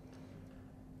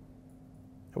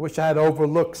 I wish I had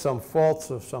overlooked some faults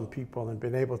of some people and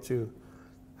been able to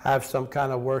have some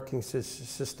kind of working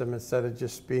system instead of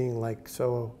just being like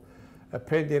so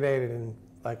opinionated and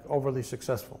like overly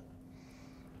successful.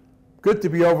 Good to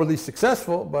be overly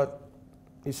successful, but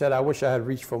he said, I wish I had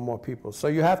reached for more people. So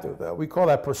you have to, we call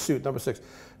that pursuit, number 6.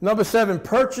 Number 7,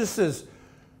 purchases.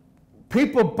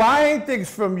 People buying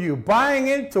things from you, buying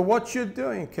into what you're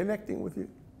doing, connecting with you.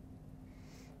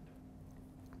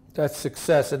 That's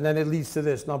success. And then it leads to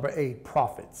this, number 8,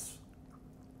 profits.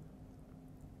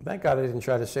 Thank God I didn't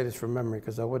try to say this from memory,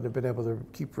 because I wouldn't have been able to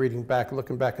keep reading back,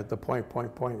 looking back at the point,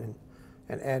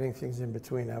 and adding things in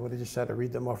between. I would have just had to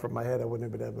read them off from my head. I wouldn't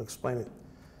have been able to explain it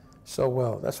so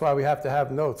well. That's why we have to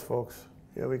have notes, folks.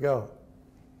 Here we go.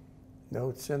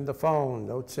 Notes in the phone,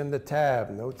 notes in the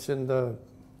tab, notes in the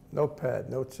notepad,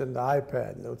 notes in the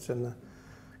iPad, notes in the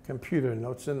computer,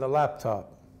 notes in the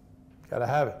laptop. Got to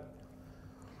have it.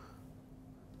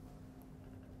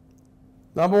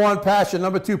 Number 1, passion.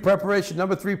 Number 2, preparation.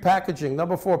 Number 3, packaging.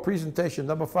 Number 4, presentation.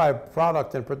 Number 5,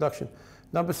 product and production.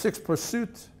 Number 6,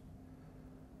 pursuit.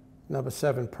 Number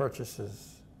 7,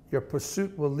 purchases. Your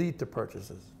pursuit will lead to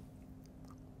purchases.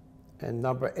 And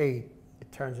number 8,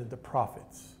 it turns into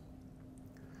profits.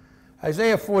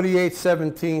 Isaiah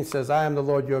 48:17 says, I am the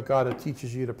Lord your God who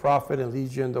teaches you to profit and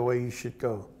leads you in the way you should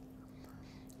go.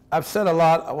 I've said a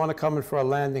lot. I want to come in for a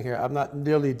landing here. I'm not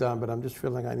nearly done, but I'm just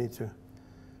feeling I need to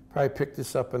probably pick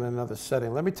this up in another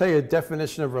setting. Let me tell you a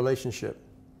definition of relationship.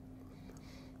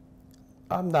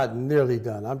 I'm not nearly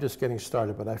done. I'm just getting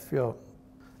started, but I feel...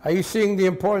 Are you seeing the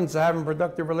importance of having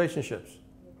productive relationships?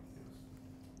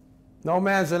 No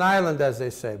man's an island, as they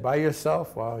say. By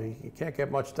yourself, well, you can't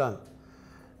get much done.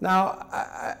 Now,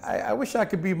 I wish I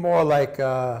could be more like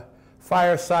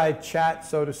fireside chat,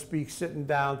 so to speak, sitting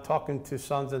down, talking to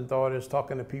sons and daughters,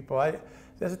 talking to people.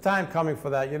 There's a time coming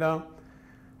for that, you know?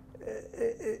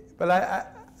 But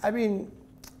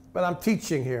but I'm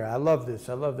teaching here. I love this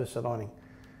anointing.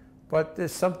 But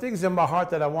there's some things in my heart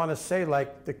that I want to say,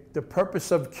 like the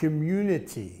purpose of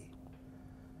community,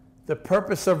 the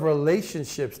purpose of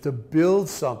relationships, to build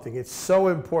something. It's so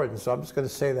important. So I'm just going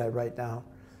to say that right now,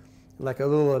 like a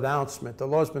little announcement. The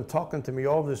Lord's been talking to me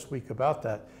all this week about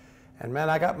that. And man,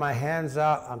 I got my hands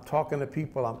out. I'm talking to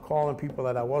people. I'm calling people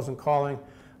that I wasn't calling.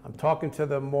 I'm talking to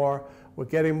them more. We're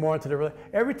getting more into the...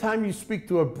 Every time you speak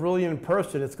to a brilliant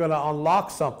person, it's going to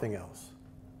unlock something else.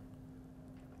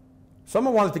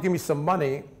 Someone wanted to give me some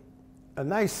money, a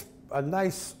nice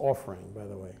offering, by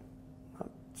the way, not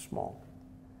small.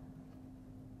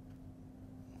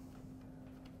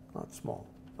 Not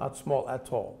small at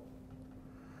all.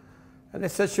 And they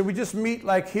said, should we just meet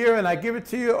like here and I give it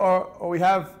to you, or we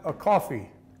have a coffee?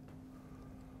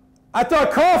 I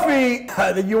thought coffee,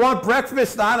 you want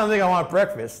breakfast? No, I don't think I want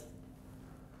breakfast.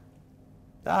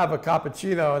 I have a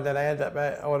cappuccino, and then I end up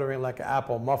ordering like an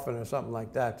apple muffin or something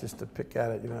like that just to pick at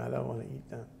it. You know, I don't want to eat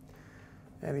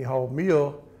any whole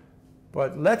meal,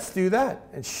 but let's do that.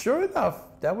 And sure enough,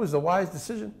 that was a wise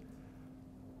decision.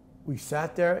 We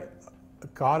sat there,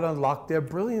 God unlocked their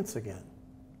brilliance again,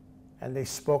 and they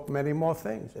spoke many more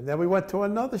things. And then we went to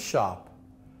another shop,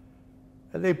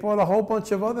 and they bought a whole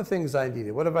bunch of other things I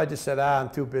needed. What if I just said, I'm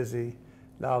too busy.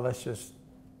 No, let's just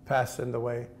pass in the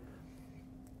way.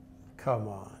 Come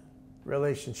on,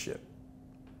 relationship.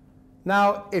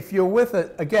 Now, if you're with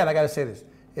again, I got to say this.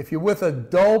 If you're with a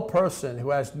dull person who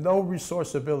has no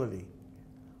resourceability,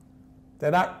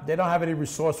 they don't have any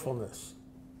resourcefulness.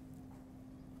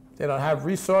 They don't have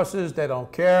resources, they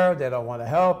don't care, they don't want to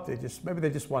help, maybe they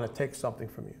just want to take something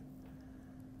from you.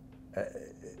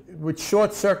 Which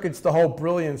short circuits the whole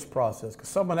brilliance process, because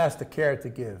someone has to care to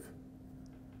give.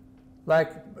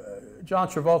 Like John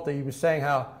Travolta, he was saying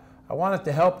how I wanted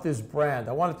to help this brand.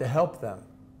 I wanted to help them.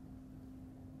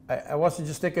 I wasn't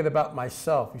just thinking about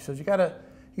myself. He says,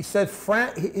 he said,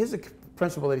 here's a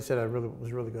principle that he said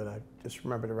was really good. I just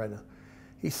remembered it right now.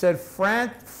 He said,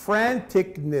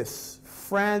 franticness,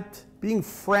 being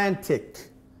frantic,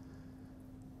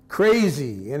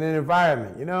 crazy in an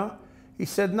environment, you know? He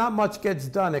said, not much gets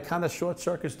done. It kind of short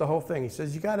circuits the whole thing. He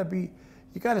says, you got to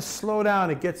slow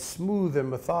down and get smooth and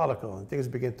methodical, and things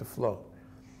begin to flow.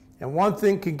 And one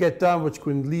thing can get done, which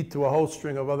can lead to a whole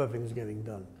string of other things getting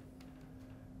done.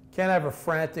 Can't have a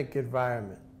frantic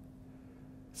environment.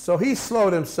 So he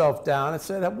slowed himself down and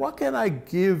said, what can I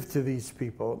give to these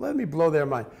people? Let me blow their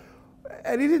mind.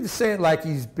 And he didn't say it like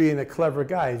he's being a clever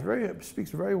guy. He speaks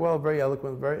very well, very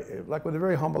eloquent, with a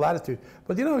very humble attitude.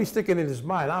 But you know, he's thinking in his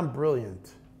mind, I'm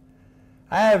brilliant.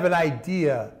 I have an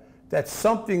idea that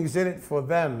something's in it for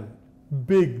them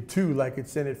big too, like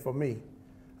it's in it for me.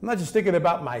 I'm not just thinking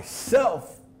about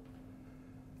myself.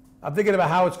 I'm thinking about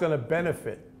how it's going to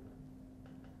benefit.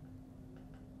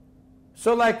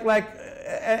 So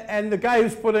and the guy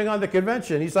who's putting on the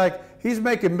convention, he's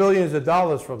making millions of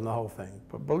dollars from the whole thing.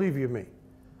 But believe you me.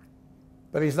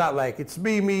 But he's not like, it's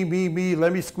me,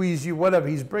 let me squeeze you, whatever.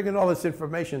 He's bringing all this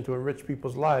information to enrich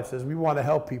people's lives, says we want to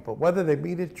help people, whether they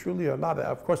mean it truly or not.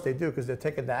 Of course they do, because they're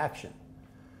taking the action.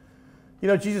 You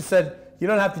know, Jesus said, you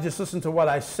don't have to just listen to what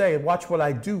I say, watch what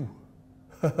I do.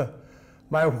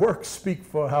 My works speak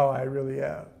for how I really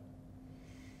am.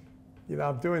 You know,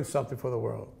 I'm doing something for the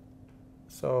world.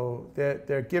 So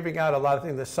they're giving out a lot of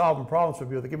things. They're solving problems for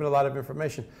people. They're giving a lot of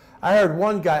information. I heard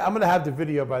one guy, I'm going to have the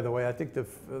video, by the way. I think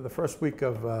the first week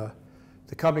of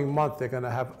the coming month, they're going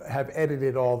to have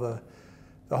edited all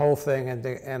the whole thing,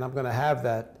 and I'm going to have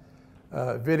that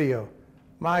video.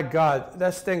 My God,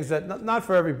 that's things that, not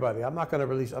for everybody. I'm not going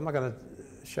to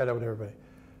share that with everybody.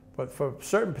 But for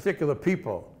certain particular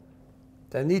people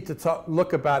that need to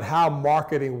look about how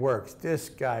marketing works, this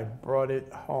guy brought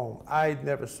it home. I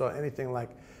never saw anything like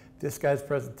this guy's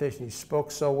presentation. He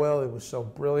spoke so well. It was so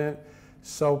brilliant,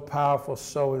 so powerful,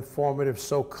 so informative,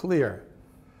 so clear,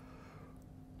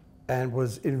 and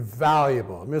was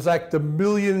invaluable. I mean, it was like the $1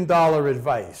 million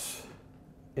advice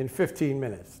in 15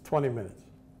 minutes, 20 minutes.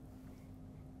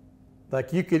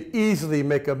 Like you could easily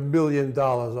make $1 million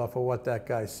off of what that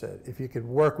guy said if you could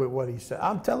work with what he said.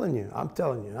 I'm telling you, I'm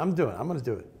going to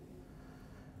do it.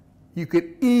 You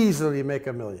could easily make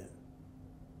 $1 million.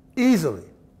 Easily.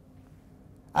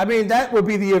 I mean, that would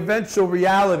be the eventual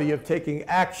reality of taking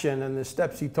action and the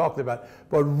steps he talked about,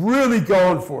 but really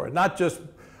going for it, not just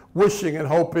wishing and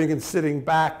hoping and sitting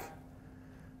back.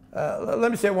 Let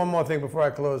me say one more thing before I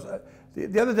close.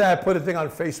 The other day I put a thing on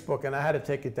Facebook and I had to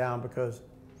take it down because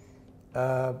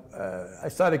I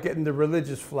started getting the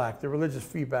religious flack, the religious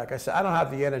feedback. I said, I don't have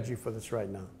the energy for this right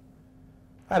now.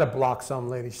 I had to block some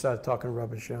lady. She started talking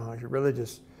rubbish, you know,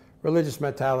 religious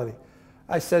mentality.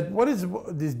 I said, what is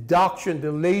this doctrine,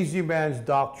 the lazy man's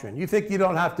doctrine? You think you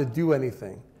don't have to do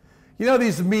anything. You know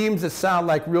these memes that sound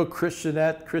like real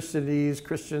Christianette, Christianese,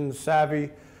 Christian savvy,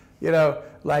 you know,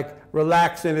 like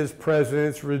relax in his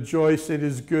presence, rejoice in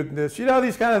his goodness. You know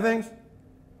these kind of things?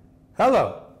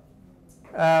 Hello.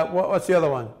 What's the other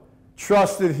one?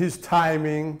 Trust in his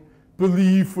timing,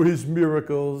 believe for his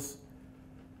miracles.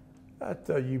 I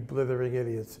tell you blithering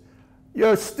idiots.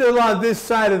 You're still on this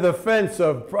side of the fence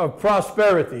of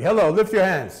prosperity. Hello, lift your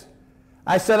hands.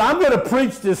 I said, I'm going to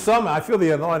preach this summer. I feel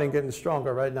the anointing getting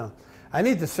stronger right now. I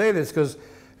need to say this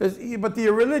but the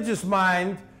religious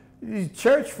mind, these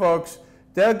church folks,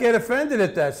 they'll get offended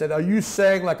at that. Said, are you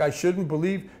saying like I shouldn't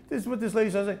believe? This is what this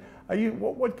lady says.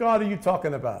 What God are you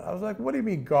talking about? I was like, what do you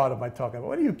mean God am I talking about?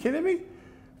 What are you kidding me?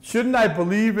 Shouldn't I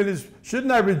believe in his,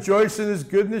 shouldn't I rejoice in his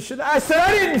goodness? I said,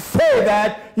 I didn't say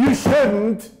that. You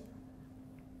shouldn't.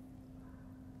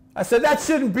 I said, that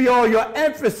shouldn't be all your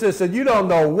emphasis, and you don't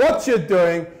know what you're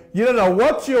doing, you don't know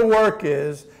what your work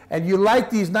is, and you like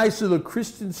these nice little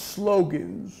Christian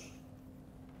slogans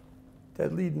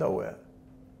that lead nowhere.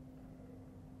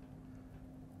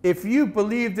 If you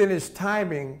believed in his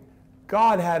timing,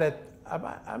 God had a,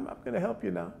 I'm going to help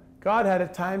you now. God had a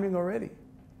timing already.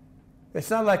 It's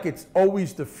not like it's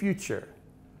always the future.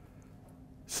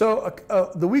 So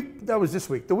that was this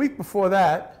week. The week before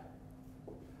that,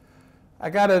 I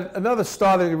got another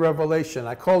startling revelation.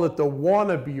 I call it the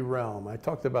wannabe realm. I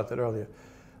talked about that earlier.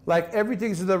 Like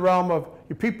everything's in the realm of,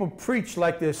 people preach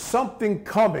like there's something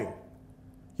coming.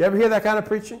 You ever hear that kind of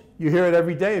preaching? You hear it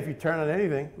every day if you turn on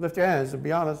anything. Lift your hands and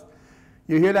be honest.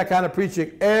 You hear that kind of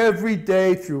preaching every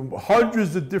day through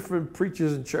hundreds of different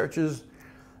preachers and churches,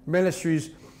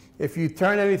 ministries. If you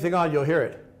turn anything on, you'll hear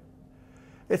it.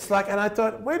 It's like, and I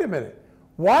thought, wait a minute.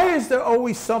 Why is there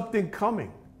always something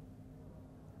coming?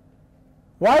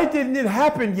 Why didn't it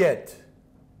happen yet?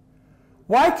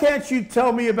 Why can't you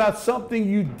tell me about something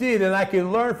you did and I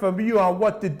can learn from you on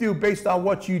what to do based on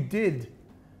what you did?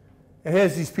 And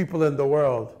here's these people in the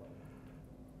world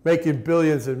making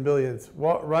billions and millions,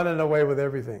 running away with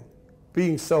everything,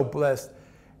 being so blessed.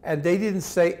 And they didn't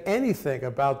say anything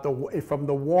about from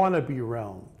the wannabe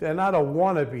realm. They're not a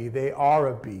wannabe, they are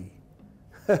a bee.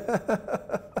 They're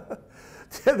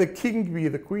the king bee,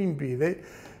 the queen bee.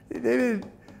 They're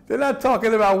not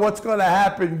talking about what's going to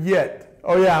happen yet.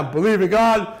 Oh yeah, I'm believing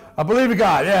God. I believe in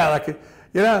God.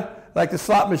 Yeah, like the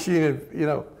slot machine.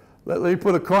 And, let me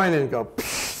put a coin in and go.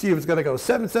 See if it's going to go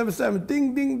 777.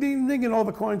 Ding, ding, ding, ding, and all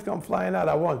the coins come flying out.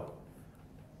 I won.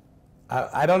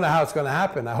 I don't know how it's going to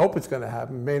happen. I hope it's going to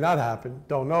happen. It may not happen.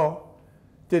 Don't know.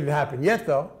 Didn't happen yet,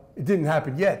 though. It didn't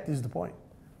happen yet. This is the point.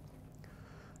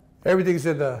 Everything's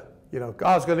in the,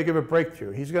 God's going to give a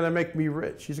breakthrough. He's going to make me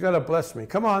rich. He's going to bless me.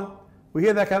 Come on. We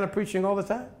hear that kind of preaching all the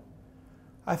time.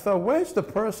 I thought, where's the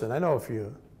person? I know a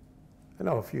few,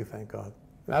 thank God.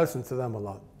 And I listen to them a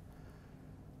lot.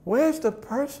 Where's the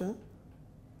person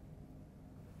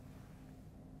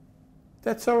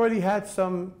that's already had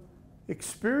some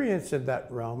experience in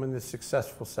that realm in the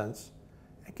successful sense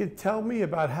and can tell me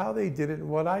about how they did it and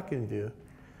what I can do?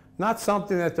 Not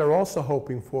something that they're also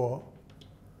hoping for.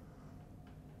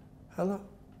 Hello?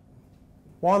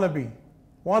 Wannabe.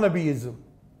 Wannabeism.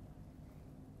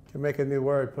 Can make a new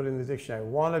word, put it in the dictionary.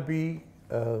 Wannabe,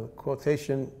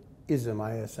 quotation, ism,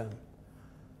 I-S-M.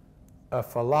 A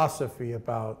philosophy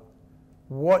about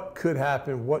what could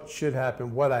happen, what should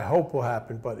happen, what I hope will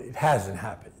happen, but it hasn't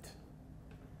happened.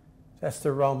 That's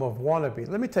the realm of wannabe.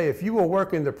 Let me tell you, if you will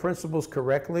work in the principles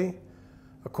correctly,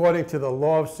 according to the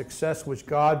law of success which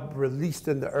God released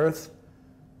in the earth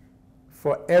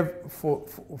for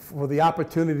the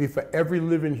opportunity for every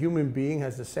living human being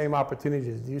has the same opportunity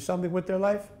to do something with their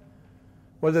life,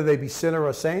 whether they be sinner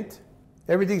or saint.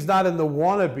 Everything's not in the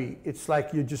wannabe. It's like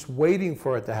you're just waiting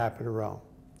for it to happen around.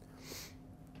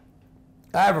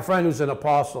 I have a friend who's an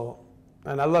apostle,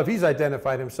 and he's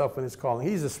identified himself in his calling.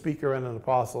 He's a speaker and an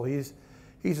apostle. He's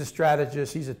a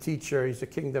strategist. He's a teacher. He's a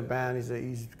kingdom man.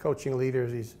 He's coaching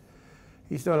leaders.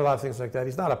 He's doing a lot of things like that.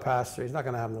 He's not a pastor. He's not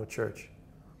going to have no church.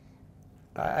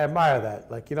 I admire that.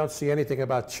 Like, you don't see anything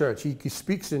about church. He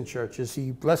speaks in churches.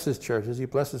 He blesses churches. He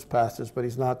blesses pastors, but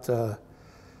he's not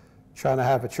trying to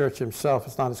have a church himself.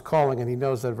 It's not his calling, and he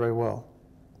knows that very well.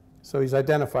 So he's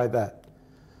identified that.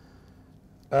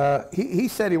 He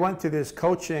said he went to this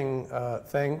coaching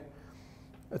thing,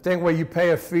 a thing where you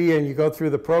pay a fee and you go through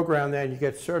the program there and you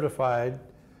get certified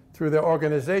through their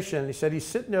organization. He said he's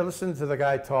sitting there listening to the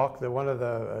guy talk, one of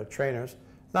the trainers,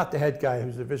 not the head guy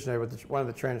who's the visionary, but one of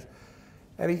the trainers.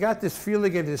 And he got this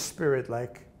feeling in his spirit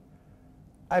like,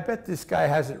 I bet this guy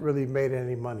hasn't really made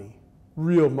any money,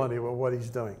 real money with what he's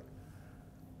doing.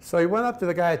 So he went up to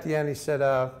the guy at the end. He said,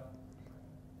 let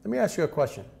me ask you a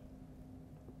question.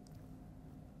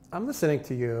 I'm listening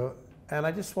to you, and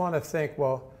I just want to think,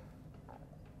 well,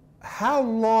 how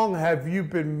long have you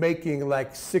been making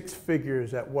like 6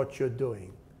 figures at what you're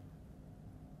doing?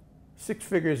 6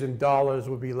 figures in dollars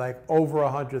would be like over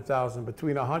 $100,000,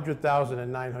 between $100,000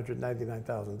 and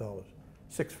 $999,000.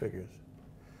 6 figures.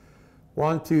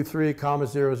 1, 2, 3, comma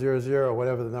 0, 0, 0,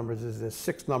 whatever the numbers is. There's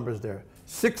 6 numbers there.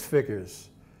 6 figures.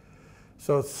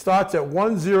 So it starts at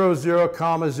 100,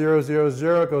 comma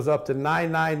 000, goes up to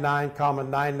 999, comma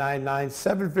 999.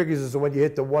 7 figures is when you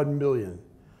hit the 1 million.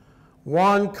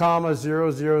 1, comma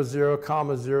 000,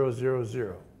 comma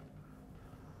 000.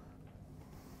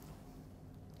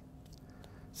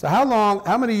 So how long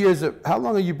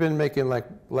have you been making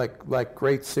like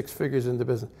great 6 figures in the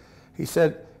business? He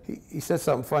said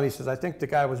something funny. He says, I think the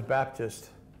guy was Baptist,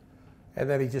 and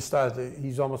then he just started.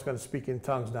 He's almost going to speak in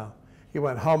tongues now. He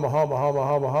went huma huma huma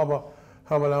huma huma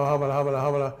huma huma huma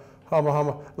huma huma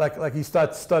huma, like he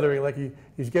starts stuttering, like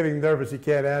he's getting nervous. He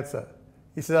can't answer.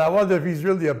 He said, I wonder if he's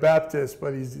really a Baptist,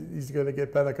 but he's going to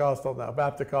get Pentecostal now,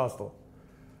 Baptist-costal.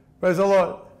 Praise the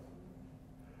Lord.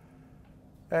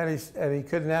 And he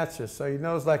couldn't answer, so he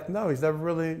knows, like, no, he's never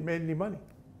really made any money.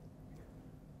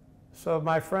 So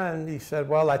my friend, he said,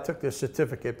 well, I took this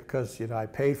certificate because, I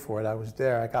paid for it. I was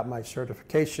there. I got my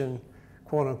certification,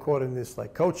 quote unquote, in this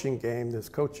like coaching game, this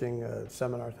coaching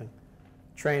seminar thing,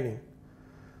 training.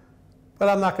 But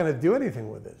I'm not going to do anything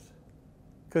with this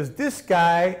because this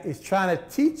guy is trying to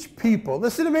teach people.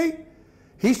 Listen to me.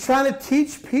 He's trying to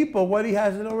teach people what he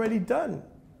hasn't already done.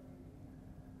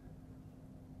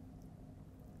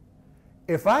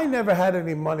 If I never had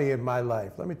any money in my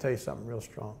life, let me tell you something real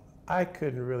strong. I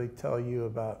couldn't really tell you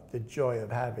about the joy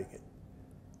of having it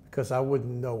because I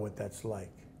wouldn't know what that's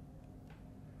like.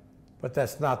 But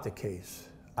that's not the case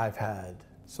I've had.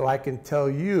 So I can tell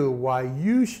you why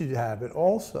you should have it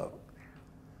also.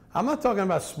 I'm not talking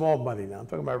about small money now. I'm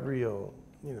talking about real,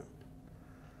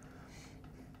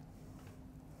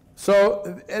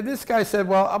 So and this guy said,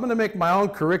 well, I'm going to make my own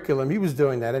curriculum. He was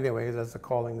doing that anyway. That's the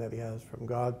calling that he has from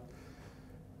God.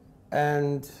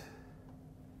 And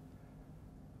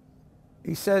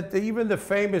he said that even the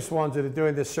famous ones that are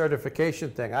doing this certification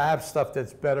thing, I have stuff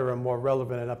that's better and more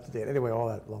relevant and up to date. Anyway, all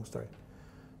that long story.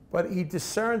 But he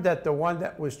discerned that the one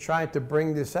that was trying to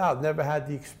bring this out never had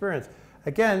the experience.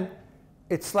 Again,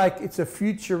 it's like it's a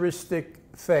futuristic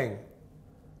thing.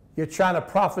 You're trying to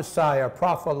prophesy or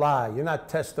prophesy. You're not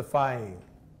testifying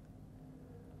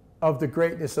of the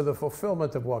greatness of the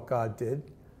fulfillment of what God did.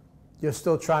 You're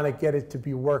still trying to get it to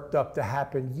be worked up to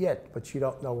happen yet, but you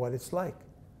don't know what it's like.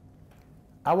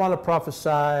 I want to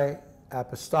prophesy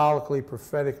apostolically,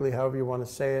 prophetically, however you want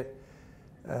to say it,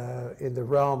 in the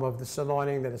realm of this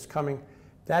anointing that is coming.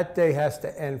 That day has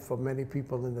to end for many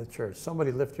people in the church.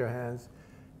 Somebody lift your hands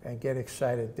and get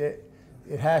excited.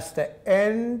 It has to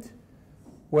end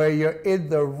where you're in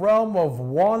the realm of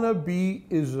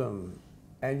wannabeism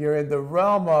and you're in the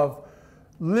realm of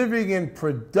living in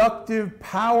productive,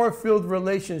 power-filled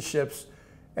relationships,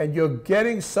 and you're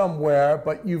getting somewhere,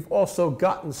 but you've also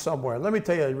gotten somewhere. Let me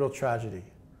tell you a real tragedy.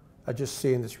 I just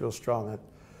seen this real strong.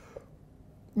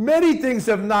 Many things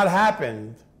have not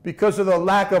happened because of the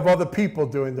lack of other people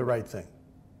doing the right thing.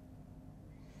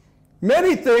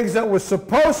 Many things that were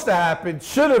supposed to happen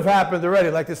should have happened already.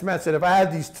 Like this man said, if I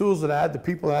had these tools and I had the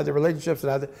people and I had the relationships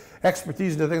and I had the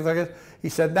expertise and the things like this, he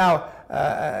said now,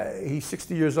 he's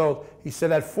 60 years old, he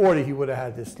said at 40 he would have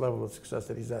had this level of success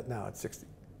that he's at now at 60.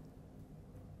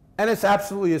 And it's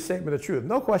absolutely a statement of truth,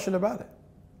 no question about it.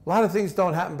 A lot of things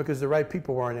don't happen because the right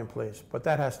people weren't in place, but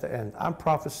that has to end. I'm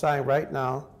prophesying right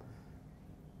now,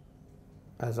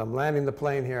 as I'm landing the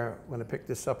plane here, I'm going to pick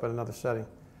this up in another setting.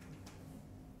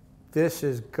 This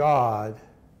is God,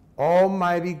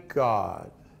 Almighty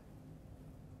God,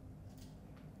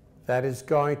 that is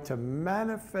going to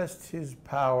manifest his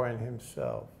power in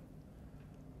himself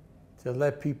to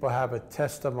let people have a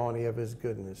testimony of his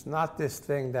goodness. Not this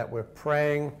thing that we're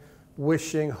praying,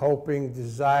 wishing, hoping,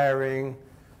 desiring,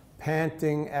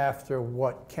 panting after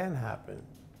what can happen.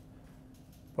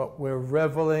 But we're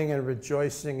reveling and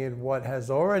rejoicing in what has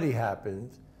already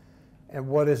happened, and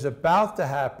what is about to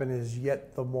happen is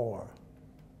yet the more.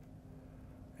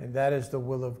 And that is the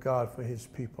will of God for his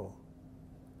people.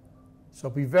 So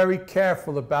be very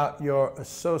careful about your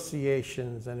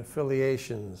associations and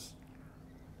affiliations.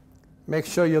 Make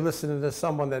sure you're listening to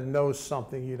someone that knows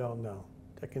something you don't know,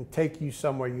 that can take you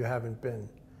somewhere you haven't been.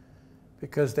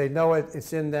 Because they know it,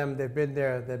 it's in them, they've been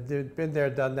there,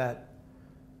 done that.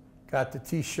 Got the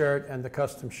t-shirt and the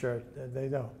custom shirt, they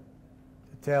know.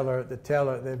 The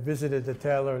tailor, they visited the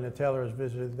tailor and the tailor has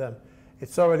visited them.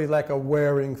 It's already like a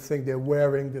wearing thing. They're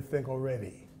wearing the thing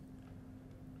already.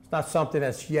 It's not something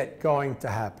that's yet going to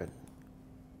happen.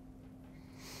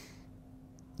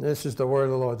 This is the word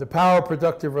of the Lord. The power of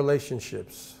productive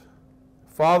relationships.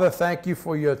 Father, thank you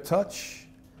for your touch.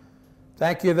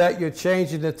 Thank you that you're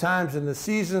changing the times and the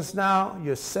seasons now.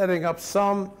 You're setting up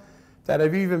some that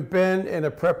have even been in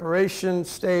a preparation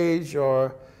stage,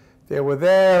 or they were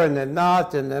there and then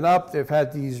not and then up. They've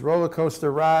had these roller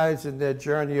coaster rides in their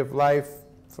journey of life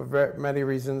for many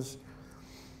reasons.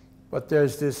 But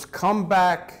there's this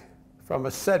comeback from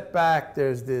a setback.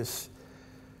 There's this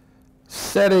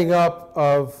setting up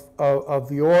of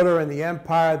the order and the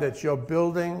empire that you're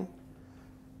building,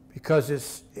 because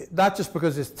it's not just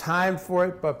because it's time for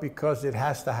it, but because it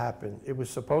has to happen. It was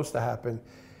supposed to happen.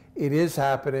 It is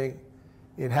happening.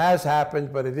 It has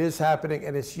happened, but it is happening,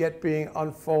 and it's yet being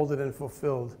unfolded and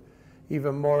fulfilled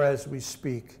even more as we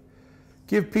speak.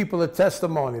 Give people a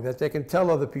testimony that they can tell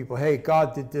other people, hey,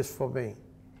 God did this for me.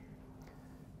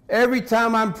 Every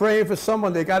time I'm praying for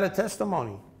someone, they got a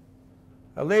testimony.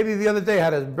 A lady the other day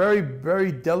had a very,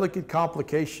 very delicate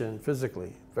complication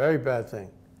physically, very bad thing.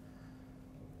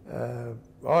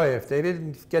 If they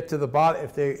didn't get to the bottom,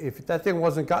 if that thing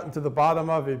wasn't gotten to the bottom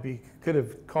of it, could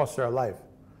have cost her life.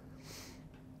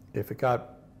 If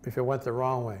it went the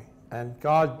wrong way. And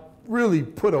God really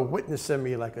put a witness in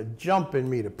me, like a jump in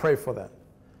me, to pray for them.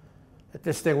 That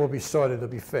this thing will be sorted, it'll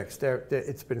be fixed.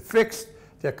 It's been fixed,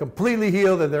 they're completely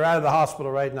healed, and they're out of the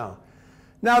hospital right now.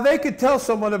 Now they could tell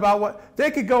someone about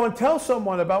they could go and tell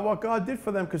someone about what God did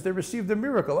for them because they received a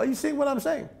miracle. Are you seeing what I'm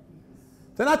saying?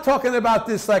 They're not talking about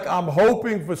this like I'm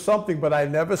hoping for something, but I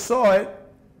never saw it.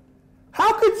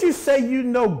 How could you say you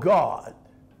know God?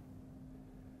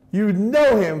 You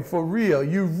know him for real.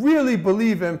 You really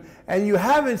believe him, and you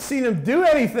haven't seen him do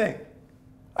anything.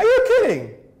 Are you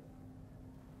kidding?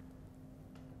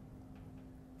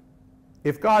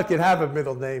 If God can have a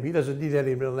middle name, he doesn't need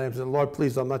any middle names. And Lord,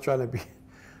 please, I'm not trying to be,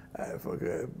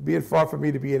 being far from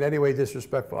me to be in any way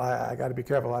disrespectful. I got to be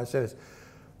careful how I say this.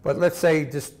 But let's say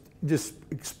just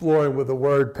exploring with a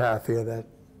word path here that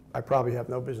I probably have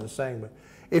no business saying. But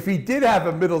if he did have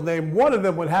a middle name, one of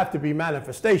them would have to be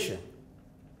manifestation.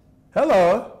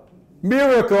 Hello.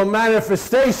 Miracle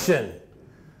manifestation.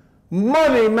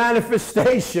 Money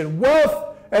manifestation.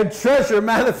 Wealth and treasure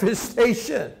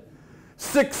manifestation.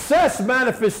 Success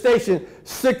manifestation.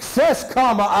 Success,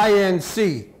 comma,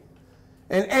 INC.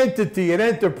 An entity, an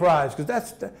enterprise.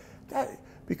 Because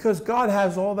because God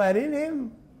has all that in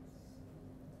him.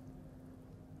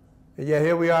 And yet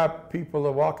here we are, people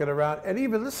are walking around and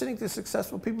even listening to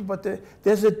successful people, but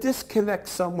there's a disconnect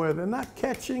somewhere. They're not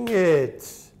catching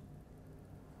it.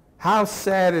 How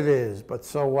sad it is, but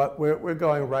so what? We're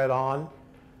going right on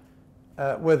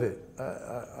with it.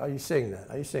 Are you seeing that?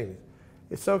 Are you seeing it?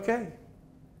 It's okay.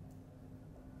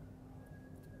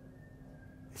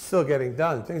 It's still getting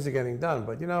done. Things are getting done.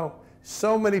 But, you know,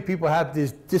 so many people have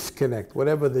this disconnect,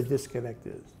 whatever the disconnect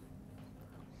is.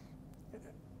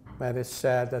 Man, it's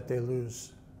sad that they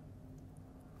lose.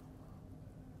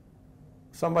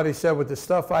 Somebody said, with the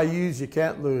stuff I use, you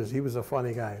can't lose. He was a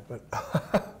funny guy, but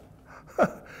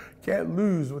can't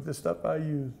lose with the stuff I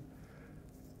use.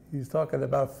 He's talking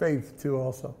about faith too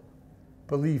also.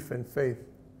 Belief and faith.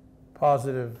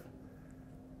 Positive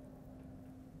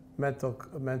mental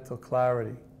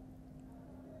clarity.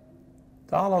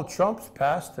 Donald Trump's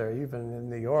pastor, even in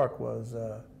New York, was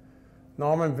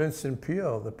Norman Vincent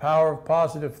Peale, the power of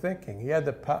positive thinking. He had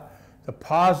the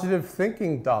positive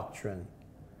thinking doctrine.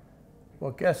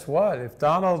 Well, guess what? If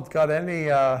Donald got any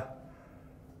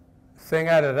thing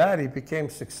out of that, he became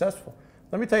successful.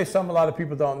 Let me tell you something a lot of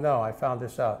people don't know. I found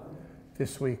this out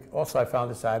this week. Also, I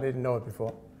found this out. I didn't know it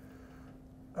before.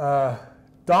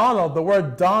 Donald, the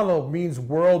word Donald means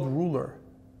world ruler.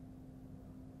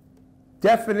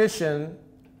 Definition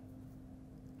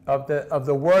of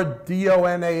the word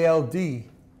D-O-N-A-L-D,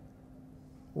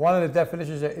 one of the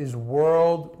definitions is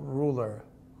world ruler.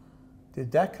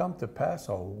 Did that come to pass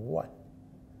or what?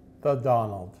 The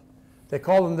Donald. They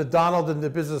call him the Donald in the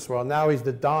business world. Now he's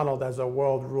the Donald as a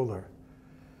world ruler.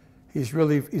 He's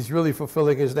really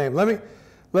fulfilling his name. Let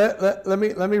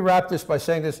me wrap this by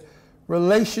saying this.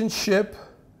 Relationship,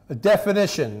 a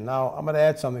definition. Now I'm going to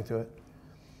add something to it.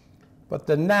 But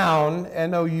the noun,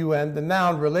 N-O-U-N, the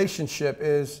noun relationship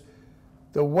is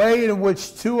the way in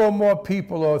which two or more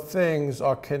people or things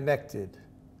are connected,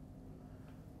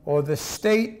 or the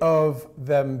state of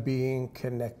them being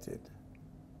connected.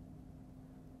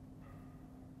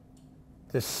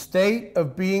 The state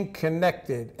of being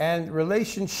connected, and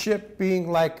relationship being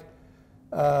like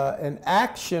an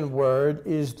action word,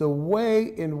 is the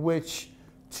way in which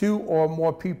two or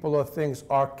more people or things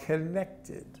are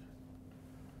connected.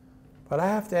 But I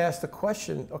have to ask the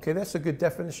question, okay, that's a good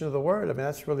definition of the word. I mean,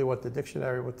 that's really what the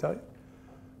dictionary would tell you.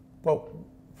 But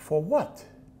for what?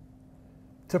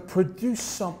 To produce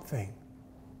something.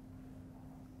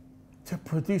 To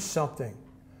produce something.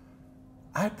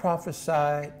 I prophesy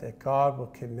that God will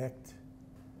connect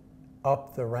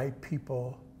up the right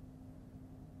people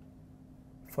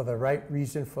for the right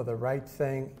reason, for the right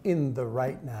thing, in the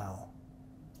right now.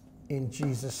 In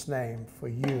Jesus' name, for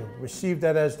you. Receive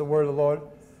that as the word of the Lord.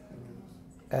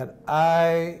 And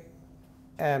I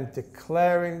am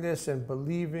declaring this and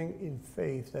believing in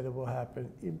faith that it will happen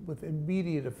with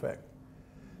immediate effect.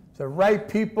 The right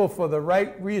people for the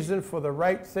right reason, for the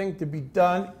right thing to be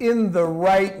done in the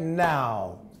right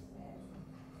now.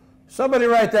 Somebody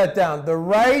write that down. The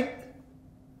right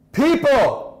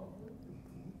people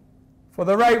for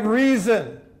the right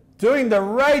reason, doing the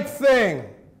right thing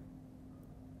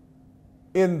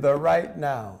in the right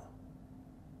now.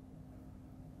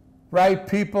 Right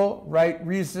people, right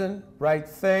reason, right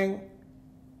thing,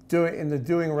 doing in the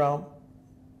doing realm,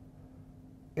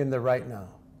 in the right now.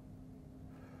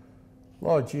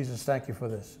 Lord Jesus, thank you for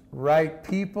this. Right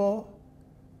people,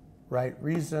 right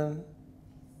reason,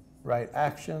 right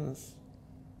actions,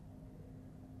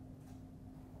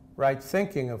 right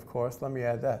thinking, of course. Let me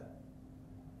add that.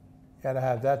 You got to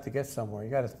have that to get somewhere. You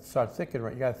got to start thinking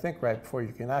right. You got to think right before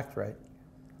you can act right.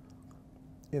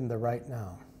 In the right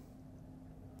now.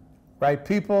 Right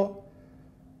people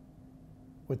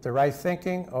with the right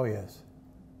thinking, oh yes.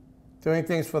 Doing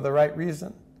things for the right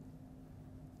reason,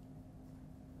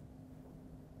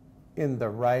 in the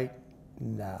right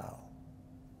now.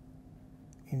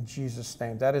 In Jesus'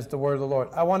 name. That is the word of the Lord.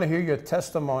 I want to hear your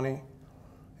testimony,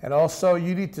 and also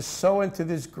you need to sow into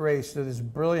this grace, to this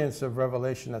brilliance of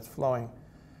revelation that's flowing.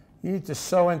 You need to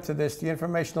sow into this. The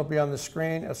information will be on the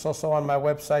screen. It's also on my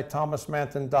website,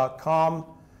 thomasmanton.com.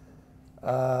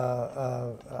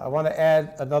 I want to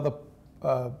add another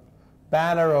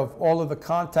banner of all of the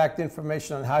contact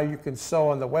information on how you can sow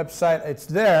on the website. It's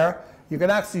there. You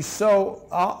can actually sow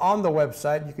on the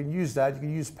website. You can use that. You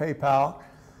can use PayPal.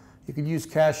 You can use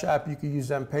Cash App. You can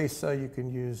use M-Pesa. You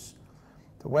can use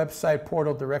the website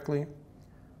portal directly.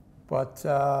 But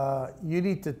you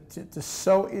need to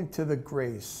sow into the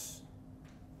grace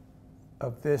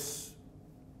of this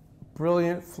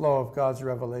brilliant flow of God's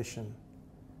revelation,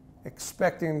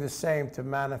 expecting the same to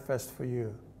manifest for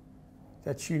you.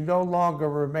 That you no longer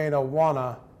remain a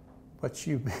wanna, but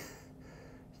you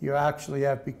actually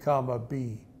have become a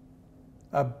be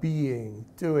a being,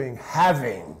 doing,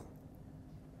 having.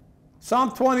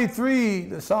 Psalm 23,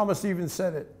 the psalmist even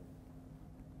said it.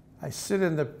 I sit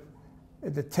at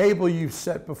the table you've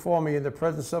set before me in the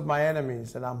presence of my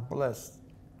enemies, and I'm blessed.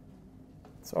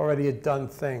 It's already a done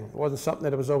thing. It wasn't something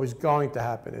that was always going to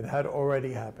happen. It had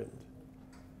already happened.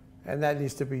 And that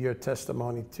needs to be your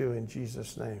testimony too, in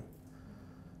Jesus' name.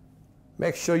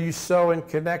 Make sure you sow and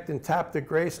connect and tap the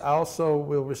grace. I also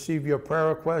will receive your prayer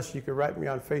requests. You can write me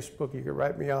on Facebook. You can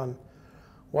write me on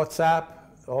WhatsApp.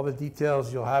 All the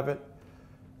details, you'll have it.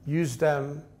 Use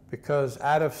them, because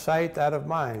out of sight, out of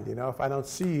mind. You know, if I don't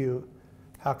see you,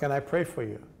 how can I pray for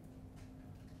you?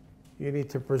 You need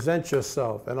to present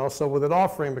yourself, and also with an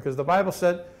offering, because the Bible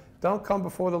said, don't come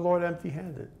before the Lord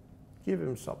empty-handed. Give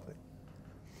him something.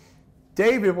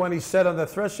 David, when he said on the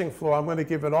threshing floor, I'm going to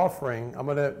give an offering, I'm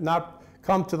going to not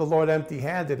come to the Lord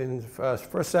empty-handed, in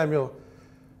 1 Samuel,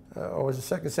 or was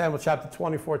it 2 Samuel chapter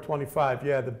 24, 25,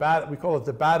 yeah, we call it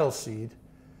the battle seed.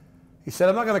 He said,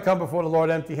 I'm not going to come before the Lord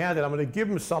empty-handed. I'm going to give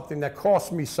him something that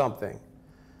costs me something.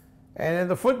 And in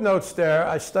the footnotes there,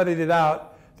 I studied it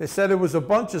out. They said it was a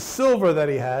bunch of silver that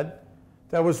he had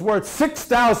that was worth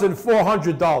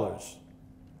 $6,400.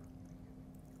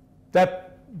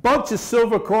 That bunch of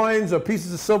silver coins or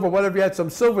pieces of silver, whatever he had,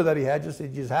 some silver that he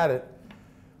just had it,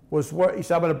 was worth, he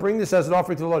said, I'm going to bring this as an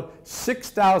offering to the Lord,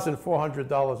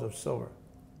 $6,400 of silver.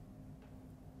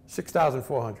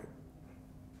 $6,400.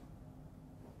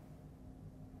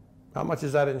 How much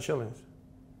is that in shillings?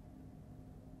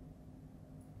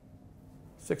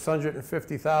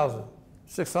 650,000.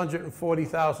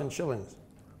 640,000 shillings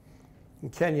in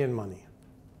Kenyan money.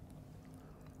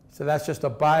 So that's just a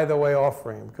by-the-way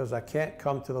offering, because I can't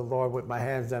come to the Lord with my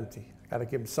hands empty. I got to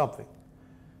give him something.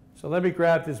 So let me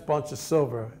grab this bunch of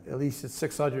silver. At least it's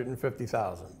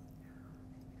 650,000.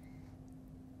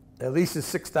 At least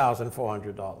it's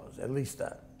 $6,400. At least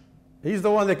that. He's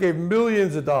the one that gave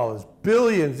millions of dollars,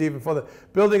 billions even, for the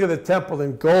building of the temple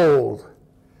in gold.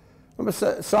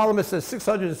 Remember, Solomon says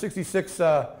 666,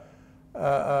 the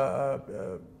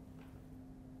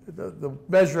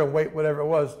measure of weight, whatever it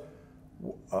was,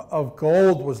 of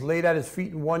gold was laid at his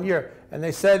feet in 1 year. And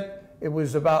they said it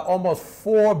was about almost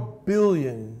 $4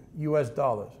 billion US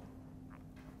dollars.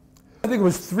 I think it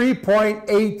was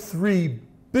 3.83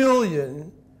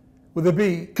 billion with a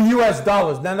B, US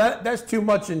dollars. Now that's too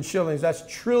much in shillings. That's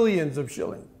trillions of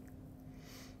shillings.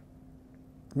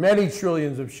 Many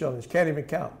trillions of shillings. Can't even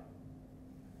count.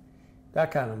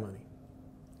 That kind of money.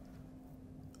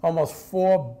 Almost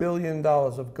 $4 billion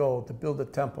of gold to build a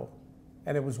temple.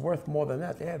 And it was worth more than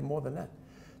that. They had more than that.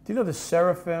 Do you know the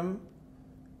seraphim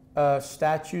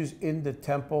statues in the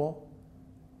temple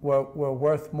were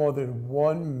worth more than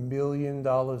 $1 million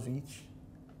each?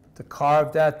 To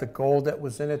carve that, the gold that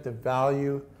was in it, the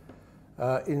value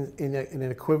in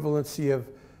an equivalency of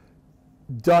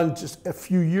done just a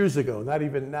few years ago, not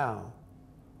even now,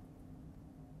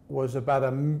 was about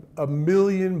 $1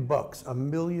 million, $1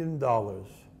 million,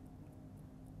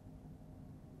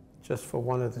 just for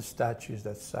one of the statues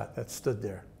that stood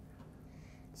there.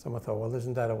 Someone thought, well,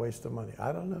 isn't that a waste of money?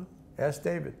 I don't know. Ask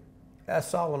David.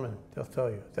 Ask Solomon. They'll tell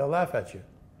you. They'll laugh at you.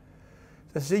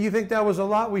 They say, you think that was a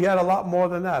lot? We had a lot more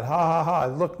than that. Ha, ha, ha.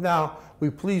 Look now, we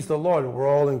please the Lord, and we're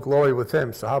all in glory with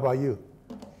him. So how about you?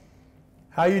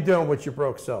 How you doing with your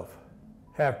broke self?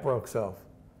 Half-broke self.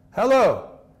 Hello.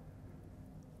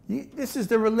 This is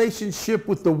the relationship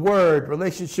with the Word,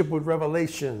 relationship with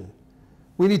revelation.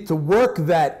 We need to work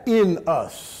that in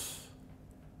us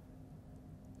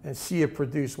and see it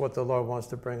produce what the Lord wants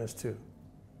to bring us to.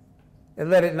 And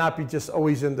let it not be just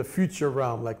always in the future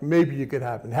realm, like maybe it could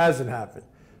happen. It hasn't happened.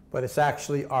 But it's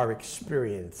actually our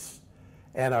experience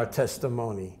and our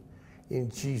testimony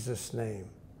in Jesus' name.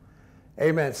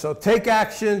 Amen. So take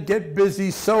action, get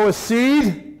busy, sow a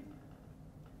seed.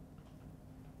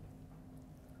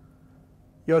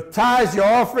 Your tithes, your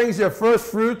offerings, your first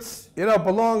fruits,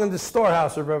 belong in the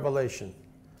storehouse of revelation.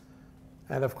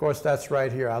 And of course, that's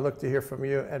right here. I look to hear from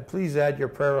you. And please add your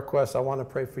prayer requests. I want to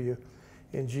pray for you.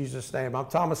 In Jesus' name. I'm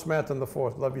Thomas Manton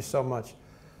IV. Love you so much.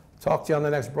 Talk to you on the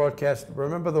next broadcast.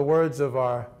 Remember the words of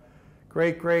our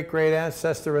great, great, great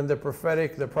ancestor in the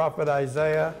prophetic, the prophet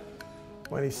Isaiah,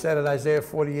 when he said in Isaiah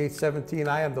 48:17,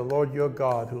 I am the Lord your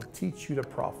God who will teach you to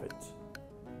prophet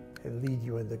and lead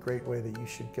you in the great way that you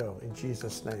should go. In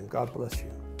Jesus' name. God bless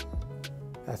you.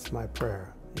 That's my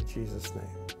prayer. In Jesus'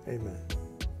 name. Amen.